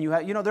 and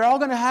they're all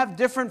going to have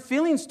different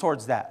feelings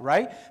towards that,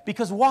 right?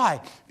 Because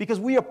why? Because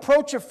we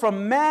approach it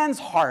from man's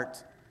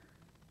heart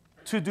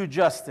to do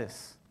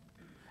justice.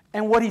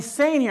 And what he's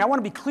saying here, I want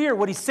to be clear,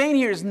 what he's saying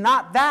here is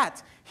not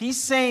that.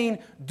 He's saying,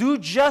 do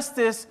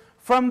justice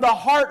from the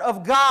heart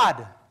of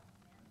God.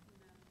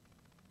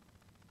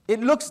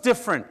 It looks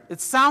different. It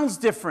sounds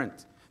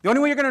different. The only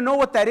way you're going to know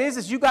what that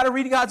is you got to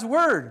read God's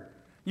Word.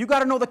 You got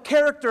to know the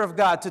character of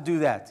God to do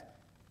that.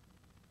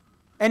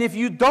 And if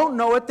you don't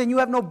know it, then you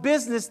have no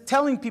business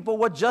telling people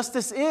what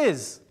justice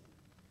is.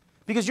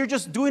 Because you're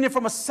just doing it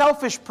from a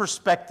selfish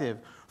perspective,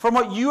 from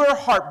what your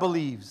heart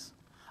believes.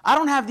 I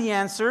don't have the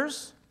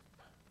answers.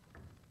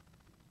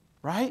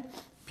 Right?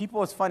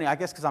 People, it's funny, I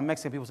guess because I'm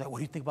Mexican, people say, what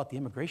do you think about the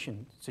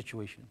immigration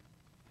situation?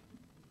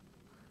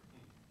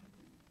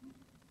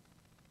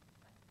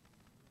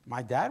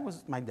 My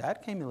dad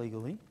came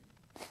illegally.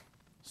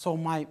 So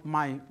my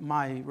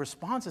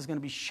response is going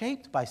to be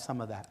shaped by some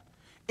of that.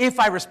 If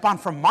I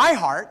respond from my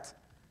heart,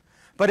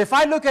 but if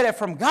I look at it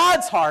from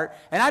God's heart,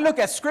 and I look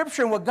at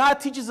Scripture and what God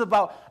teaches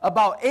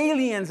about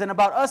aliens and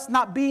about us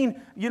not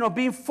being,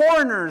 being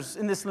foreigners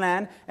in this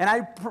land,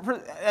 and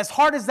as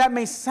hard as that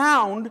may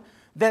sound,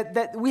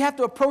 that we have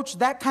to approach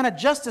that kind of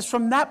justice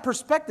from that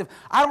perspective.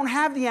 I don't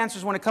have the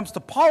answers when it comes to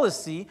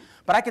policy,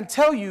 but I can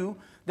tell you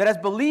that as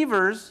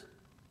believers,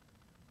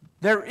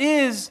 there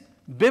is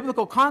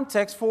biblical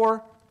context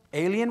for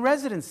alien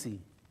residency.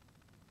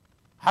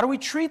 How do we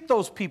treat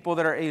those people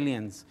that are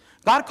aliens?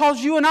 God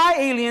calls you and I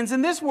aliens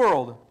in this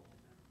world.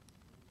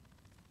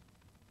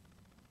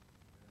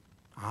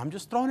 I'm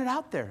just throwing it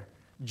out there.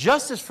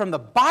 Justice from the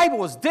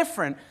Bible is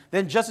different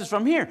than justice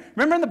from here.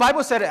 Remember in the Bible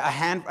it said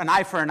an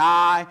eye for an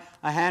eye,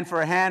 a hand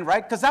for a hand,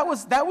 right? Because that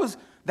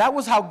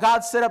was how God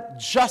set up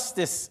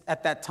justice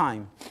at that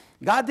time.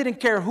 God didn't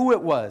care who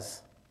it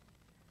was.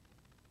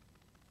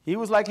 He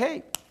was like,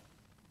 hey,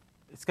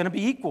 it's going to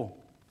be equal.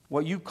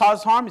 What you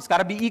cause harm, it's got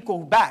to be equal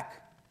back.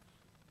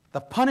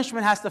 The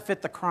punishment has to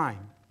fit the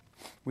crime.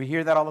 We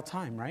hear that all the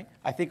time, right?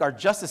 I think our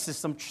justice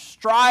system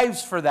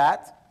strives for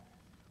that.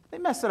 They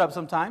mess it up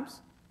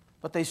sometimes,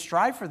 but they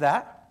strive for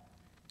that.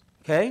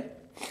 Okay?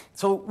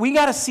 So we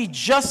got to see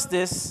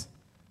justice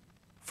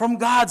from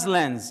God's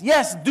lens.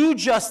 Yes, do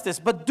justice,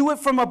 but do it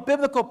from a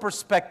biblical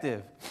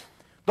perspective.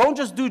 Don't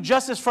just do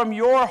justice from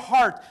your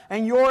heart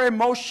and your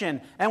emotion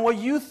and what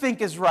you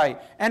think is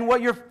right and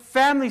what your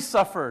family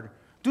suffered.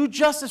 Do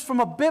justice from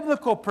a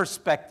biblical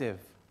perspective.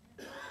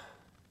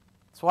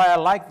 That's why I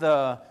like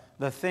the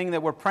thing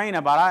that we're praying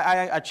about.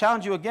 I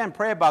challenge you again,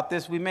 pray about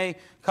this. We may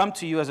come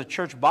to you as a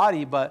church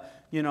body, but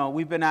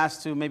we've been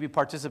asked to maybe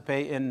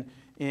participate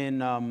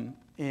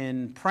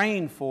in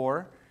praying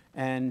for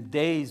and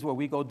days where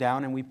we go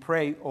down and we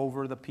pray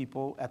over the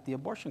people at the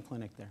abortion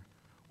clinic there.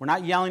 We're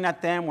not yelling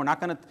at them. We're not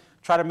going to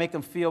try to make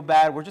them feel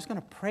bad. We're just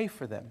going to pray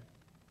for them.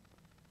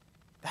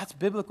 That's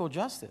biblical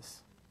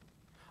justice.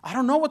 I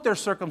don't know what their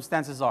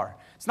circumstances are.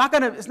 It's not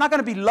going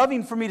to be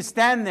loving for me to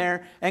stand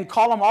there and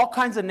call them all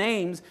kinds of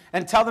names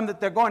and tell them that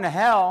they're going to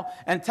hell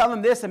and tell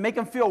them this and make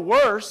them feel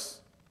worse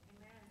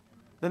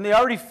than they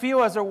already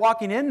feel as they're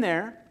walking in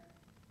there,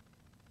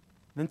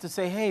 than to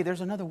say, hey,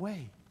 there's another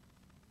way.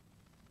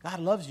 God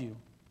loves you.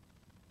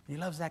 He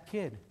loves that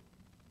kid.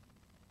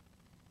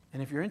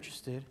 And if you're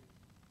interested,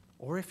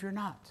 or if you're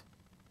not,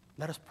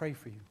 let us pray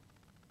for you.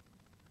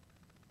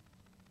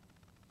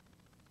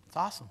 It's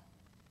awesome.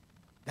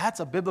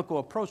 That's a biblical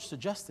approach to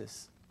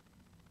justice.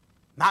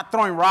 Not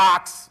throwing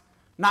rocks,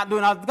 not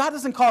doing all. God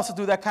doesn't call us to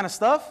do that kind of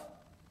stuff.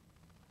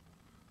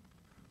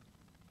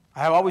 I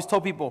have always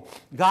told people,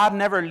 God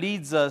never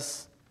leads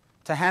us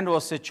to handle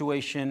a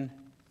situation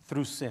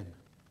through sin.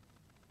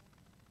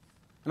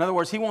 In other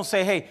words, He won't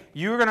say, hey,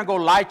 you're going to go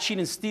lie, cheat,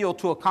 and steal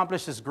to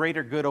accomplish this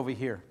greater good over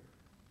here.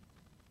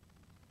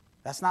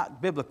 That's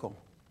not biblical.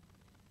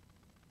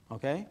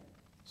 Okay?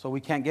 So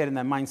we can't get in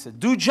that mindset.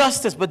 Do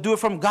justice, but do it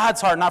from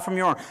God's heart, not from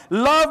your own.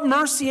 Love,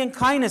 mercy, and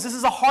kindness. This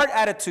is a heart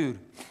attitude.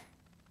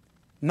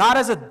 Not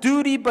as a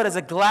duty, but as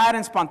a glad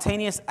and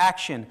spontaneous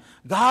action.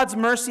 God's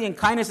mercy and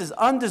kindness is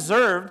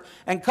undeserved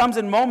and comes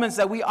in moments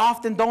that we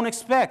often don't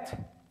expect.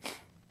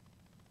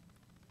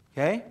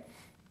 Okay?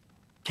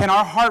 Can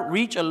our heart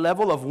reach a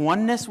level of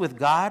oneness with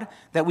God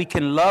that we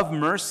can love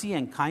mercy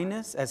and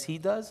kindness as He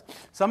does?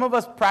 Some of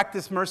us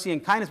practice mercy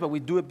and kindness, but we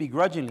do it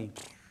begrudgingly.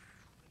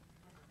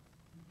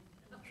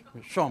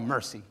 Show Him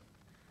mercy.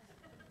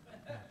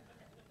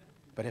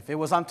 But if it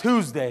was on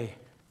Tuesday,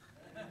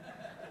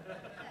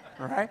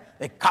 all right,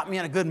 they caught me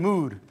in a good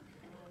mood.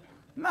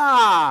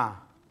 Nah.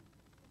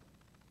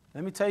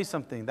 Let me tell you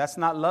something. That's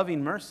not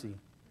loving mercy.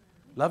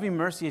 Loving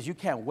mercy is you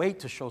can't wait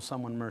to show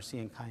someone mercy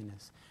and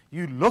kindness.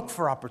 You look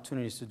for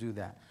opportunities to do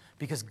that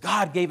because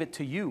God gave it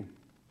to you.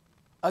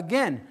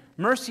 Again,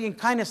 mercy and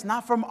kindness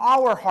not from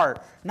our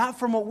heart, not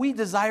from what we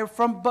desire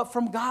but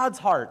from God's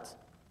heart.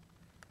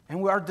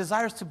 And our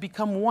desire is to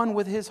become one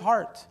with His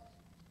heart.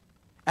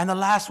 And the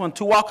last one,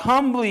 to walk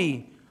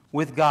humbly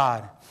with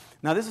God.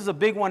 Now, this is a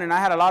big one, and I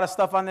had a lot of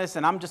stuff on this,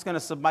 and I'm just going to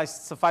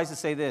suffice to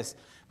say this.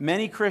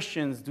 Many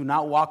Christians do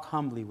not walk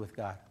humbly with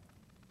God.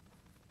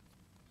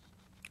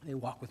 They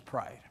walk with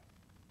pride.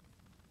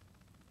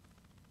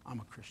 I'm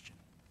a Christian.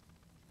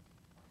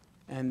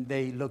 And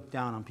they look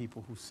down on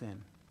people who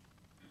sin.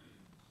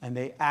 And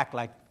they act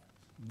like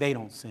they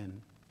don't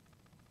sin.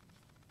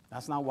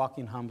 That's not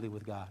walking humbly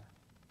with God.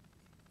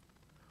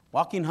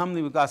 Walking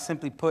humbly with God,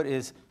 simply put,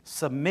 is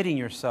submitting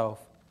yourself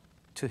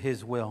to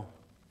His will.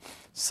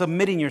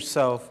 Submitting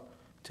yourself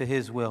to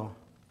His will.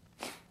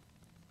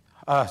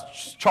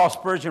 Charles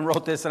Spurgeon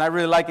wrote this, and I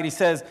really like it. He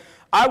says,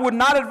 I would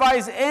not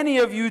advise any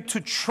of you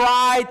to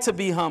try to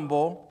be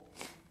humble,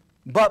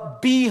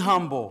 but be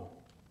humble.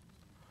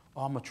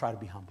 Oh, I'm going to try to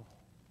be humble.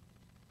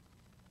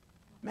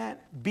 Man,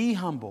 be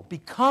humble.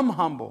 Become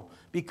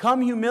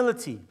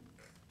humility.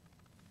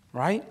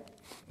 Right?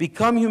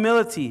 Become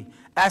humility.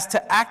 As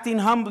to acting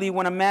humbly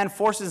when a man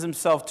forces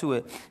himself to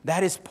it.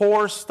 That is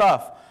poor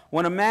stuff.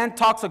 When a man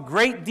talks a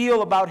great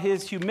deal about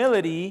his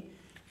humility,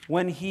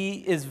 when he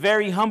is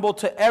very humble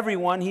to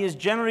everyone, he is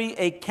generally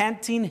a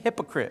canting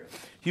hypocrite.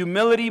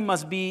 Humility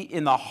must be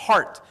in the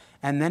heart,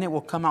 and then it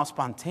will come out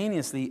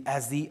spontaneously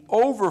as the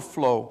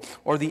overflow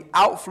or the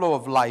outflow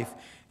of life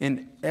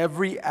in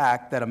every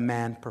act that a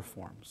man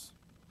performs.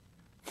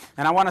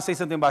 And I want to say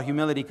something about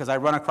humility because I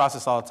run across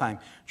this all the time.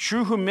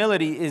 True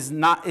humility is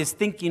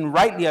thinking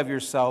rightly of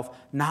yourself,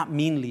 not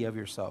meanly of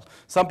yourself.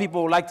 Some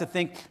people like to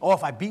think, oh,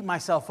 if I beat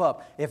myself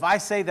up, if I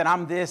say that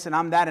I'm this and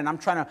I'm that and I'm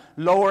trying to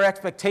lower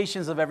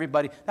expectations of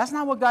everybody, that's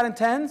not what God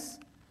intends.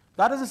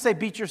 God doesn't say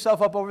beat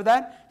yourself up over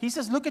that. He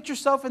says look at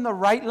yourself in the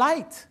right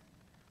light.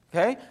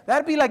 Okay?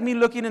 That'd be like me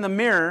looking in the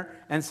mirror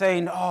and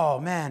saying, oh,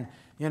 man,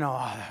 you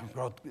know,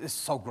 it's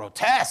so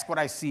grotesque what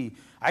I see.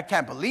 I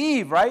can't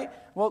believe, right?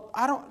 Well,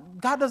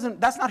 God doesn't,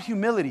 that's not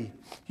humility.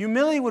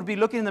 Humility would be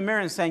looking in the mirror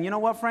and saying, you know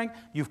what, Frank?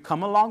 You've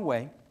come a long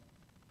way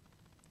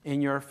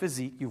in your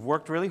physique. You've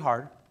worked really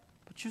hard,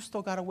 but you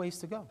still got a ways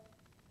to go.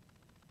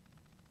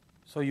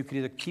 So you could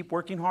either keep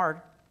working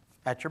hard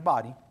at your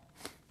body,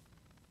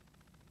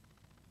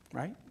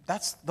 right?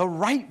 That's the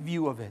right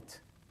view of it,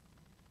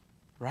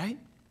 right?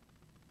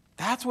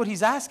 That's what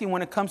he's asking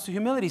when it comes to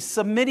humility,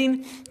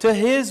 submitting to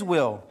his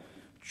will.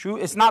 True,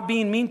 it's not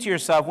being mean to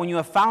yourself. When you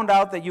have found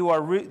out that you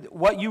are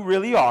what you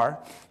really are,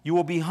 you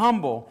will be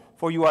humble,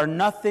 for you are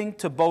nothing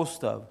to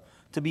boast of.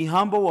 To be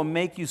humble will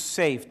make you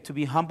safe. To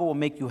be humble will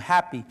make you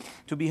happy.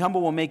 To be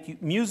humble will make you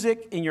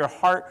music in your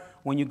heart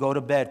when you go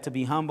to bed. To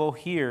be humble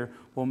here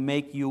will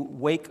make you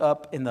wake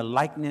up in the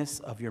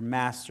likeness of your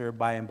master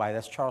by and by.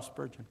 That's Charles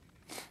Spurgeon.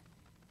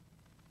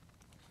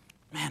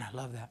 Man, I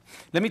love that.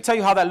 Let me tell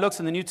you how that looks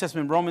in the New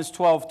Testament, Romans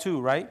 12:2,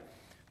 right?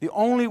 The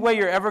only way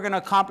you're ever going to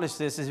accomplish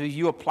this is if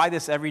you apply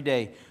this every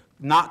day.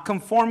 Not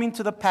conforming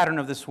to the pattern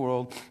of this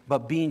world,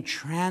 but being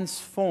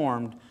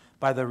transformed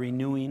by the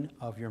renewing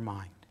of your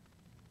mind.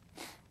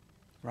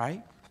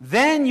 Right?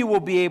 Then you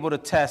will be able to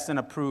test and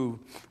approve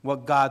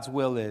what God's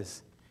will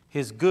is.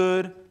 His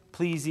good,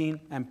 pleasing,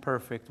 and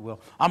perfect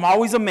will. I'm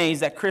always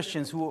amazed at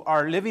Christians who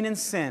are living in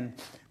sin.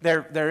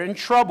 They're in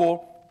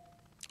trouble.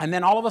 And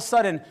then all of a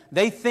sudden,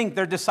 they think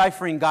they're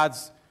deciphering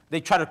they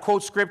try to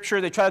quote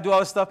scripture, they try to do all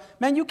this stuff.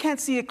 Man, you can't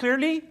see it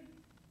clearly.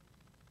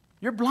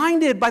 You're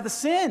blinded by the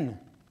sin.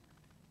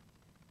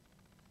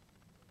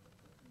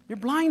 You're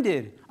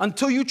blinded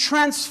until you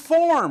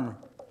transform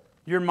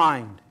your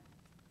mind.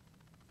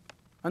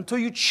 Until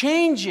you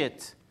change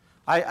it.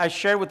 I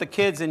shared with the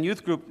kids in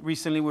youth group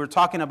recently, we were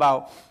talking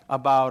about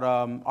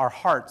our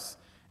hearts.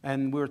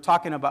 And we were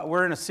talking about,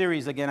 we're in a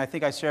series again, I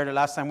think I shared it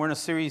last time, we're in a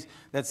series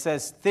that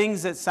says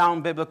things that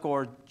sound biblical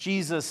or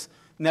Jesus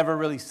never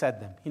really said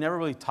them. He never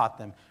really taught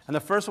them. And the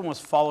first one was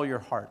follow your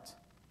heart.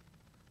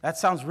 That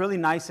sounds really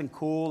nice and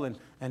cool and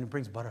it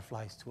brings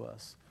butterflies to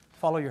us.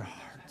 Follow your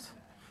heart.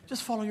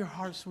 Just follow your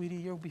heart, sweetie,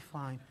 you'll be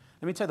fine.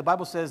 Let me tell you, the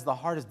Bible says the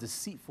heart is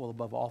deceitful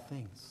above all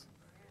things.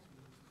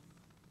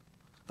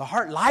 The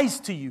heart lies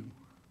to you.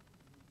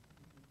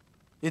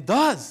 It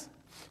does.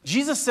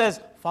 Jesus says,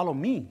 follow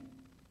me.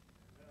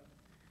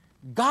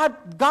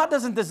 God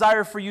doesn't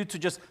desire for you to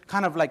just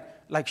kind of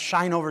like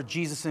shine over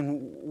Jesus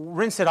and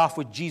rinse it off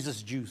with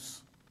Jesus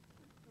juice.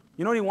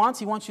 You know what he wants?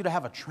 He wants you to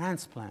have a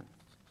transplant.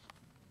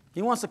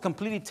 He wants to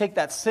completely take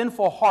that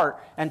sinful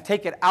heart and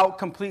take it out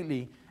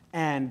completely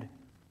and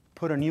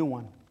put a new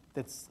one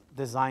that's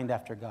designed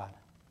after God.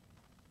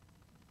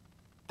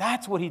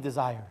 That's what he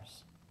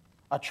desires.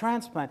 A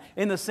transplant.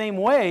 In the same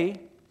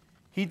way,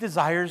 he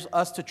desires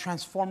us to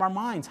transform our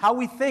minds. How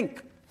we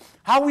think.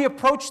 How we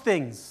approach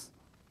things.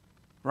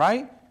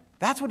 Right?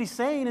 That's what he's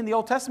saying in the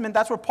Old Testament.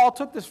 That's where Paul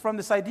took this from,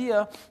 this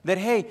idea that,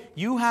 hey,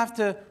 you have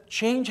to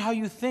change how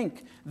you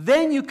think.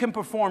 Then you can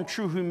perform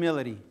true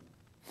humility.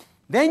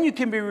 Then you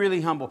can be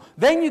really humble.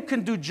 Then you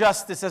can do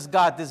justice as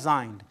God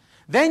designed.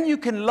 Then you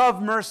can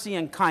love mercy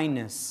and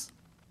kindness.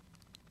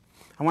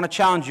 I want to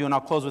challenge you, and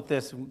I'll close with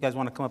this. If you guys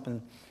want to come up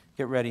and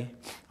get ready.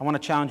 I want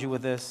to challenge you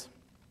with this.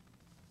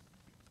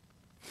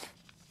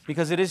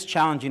 Because it is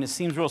challenging. It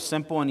seems real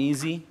simple and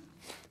easy,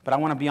 but I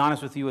want to be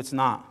honest with you, it's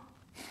not.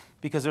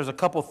 Because there's a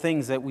couple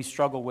things that we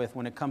struggle with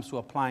when it comes to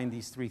applying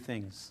these three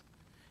things.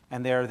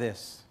 And they are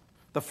this.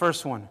 The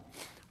first one,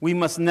 we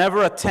must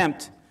never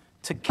attempt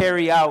to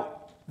carry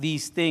out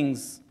these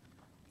things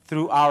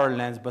through our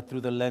lens, but through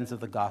the lens of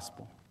the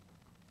gospel.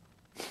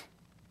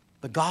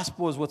 The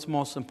gospel is what's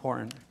most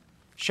important.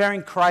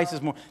 Sharing Christ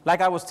is more.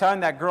 Like I was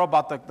telling that girl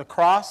about the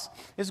cross.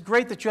 It's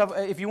great that you have,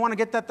 if you want to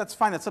get that, that's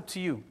fine. That's up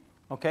to you.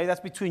 Okay? That's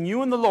between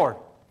you and the Lord.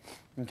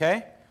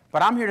 Okay?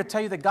 But I'm here to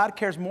tell you that God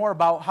cares more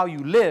about how you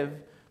live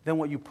than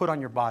what you put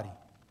on your body.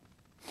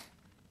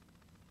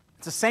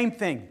 It's the same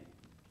thing.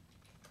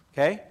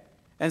 Okay?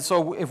 And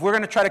so if we're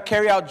going to try to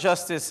carry out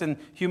justice and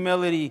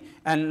humility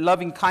and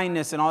loving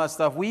kindness and all that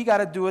stuff, we got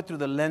to do it through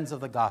the lens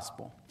of the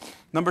gospel.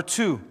 Number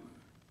 2,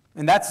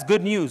 and that's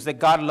good news that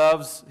God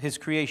loves his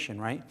creation,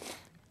 right?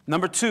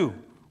 Number 2,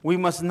 we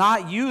must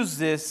not use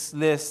this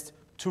list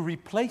to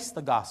replace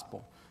the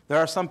gospel. There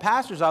are some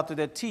pastors out there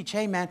that teach,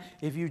 hey man,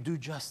 if you do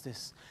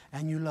justice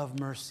and you love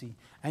mercy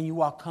and you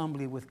walk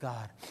humbly with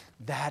God,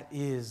 that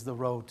is the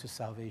road to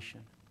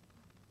salvation.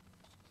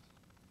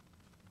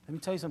 Let me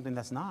tell you something,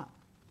 that's not.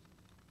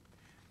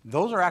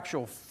 Those are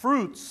actual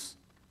fruits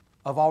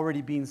of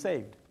already being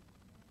saved.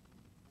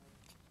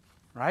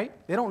 Right?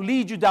 They don't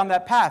lead you down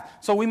that path.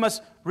 So we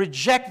must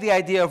reject the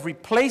idea of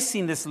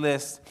replacing this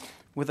list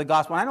with the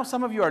gospel. And I know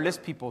some of you are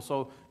list people,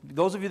 so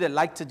those of you that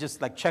like to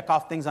just like check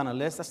off things on a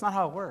list, that's not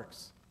how it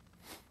works.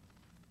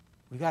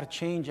 We got to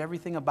change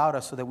everything about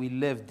us so that we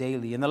live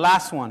daily. And the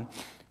last one,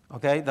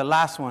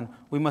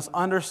 we must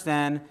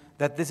understand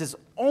that this is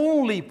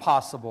only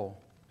possible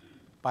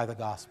by the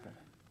gospel.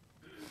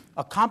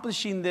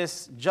 Accomplishing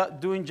this,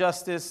 doing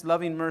justice,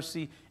 loving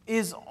mercy,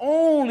 is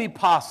only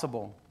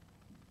possible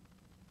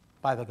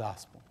by the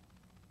gospel.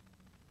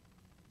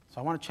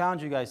 So I want to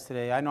challenge you guys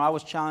today. I know I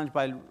was challenged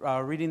by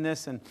reading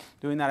this and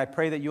doing that. I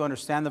pray that you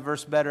understand the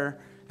verse better,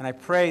 and I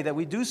pray that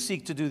we do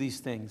seek to do these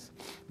things.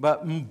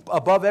 But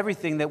above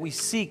everything, that we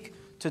seek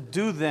to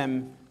do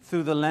them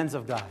through the lens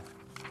of God.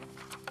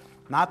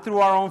 Not through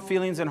our own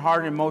feelings and heart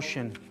and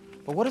emotion,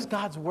 but what does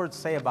God's word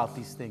say about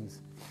these things?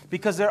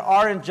 Because there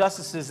are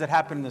injustices that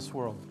happen in this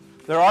world.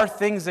 There are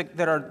things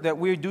that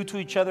we do to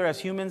each other as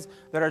humans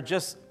that are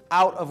just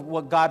out of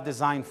what God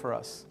designed for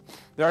us.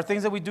 There are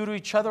things that we do to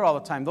each other all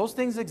the time. Those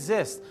things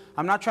exist.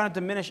 I'm not trying to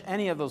diminish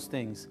any of those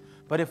things.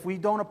 But if we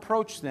don't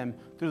approach them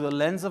through the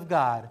lens of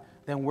God,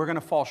 then we're going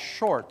to fall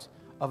short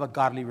of a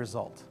godly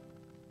result.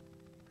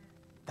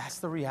 That's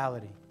the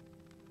reality.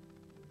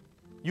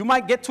 You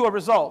might get to a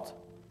result,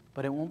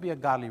 but it won't be a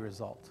godly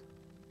result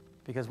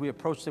because we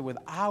approached it with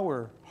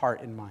our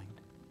heart in mind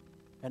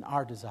and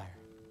our desire.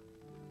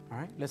 All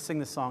right, let's sing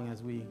this song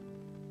as we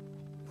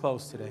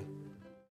close today.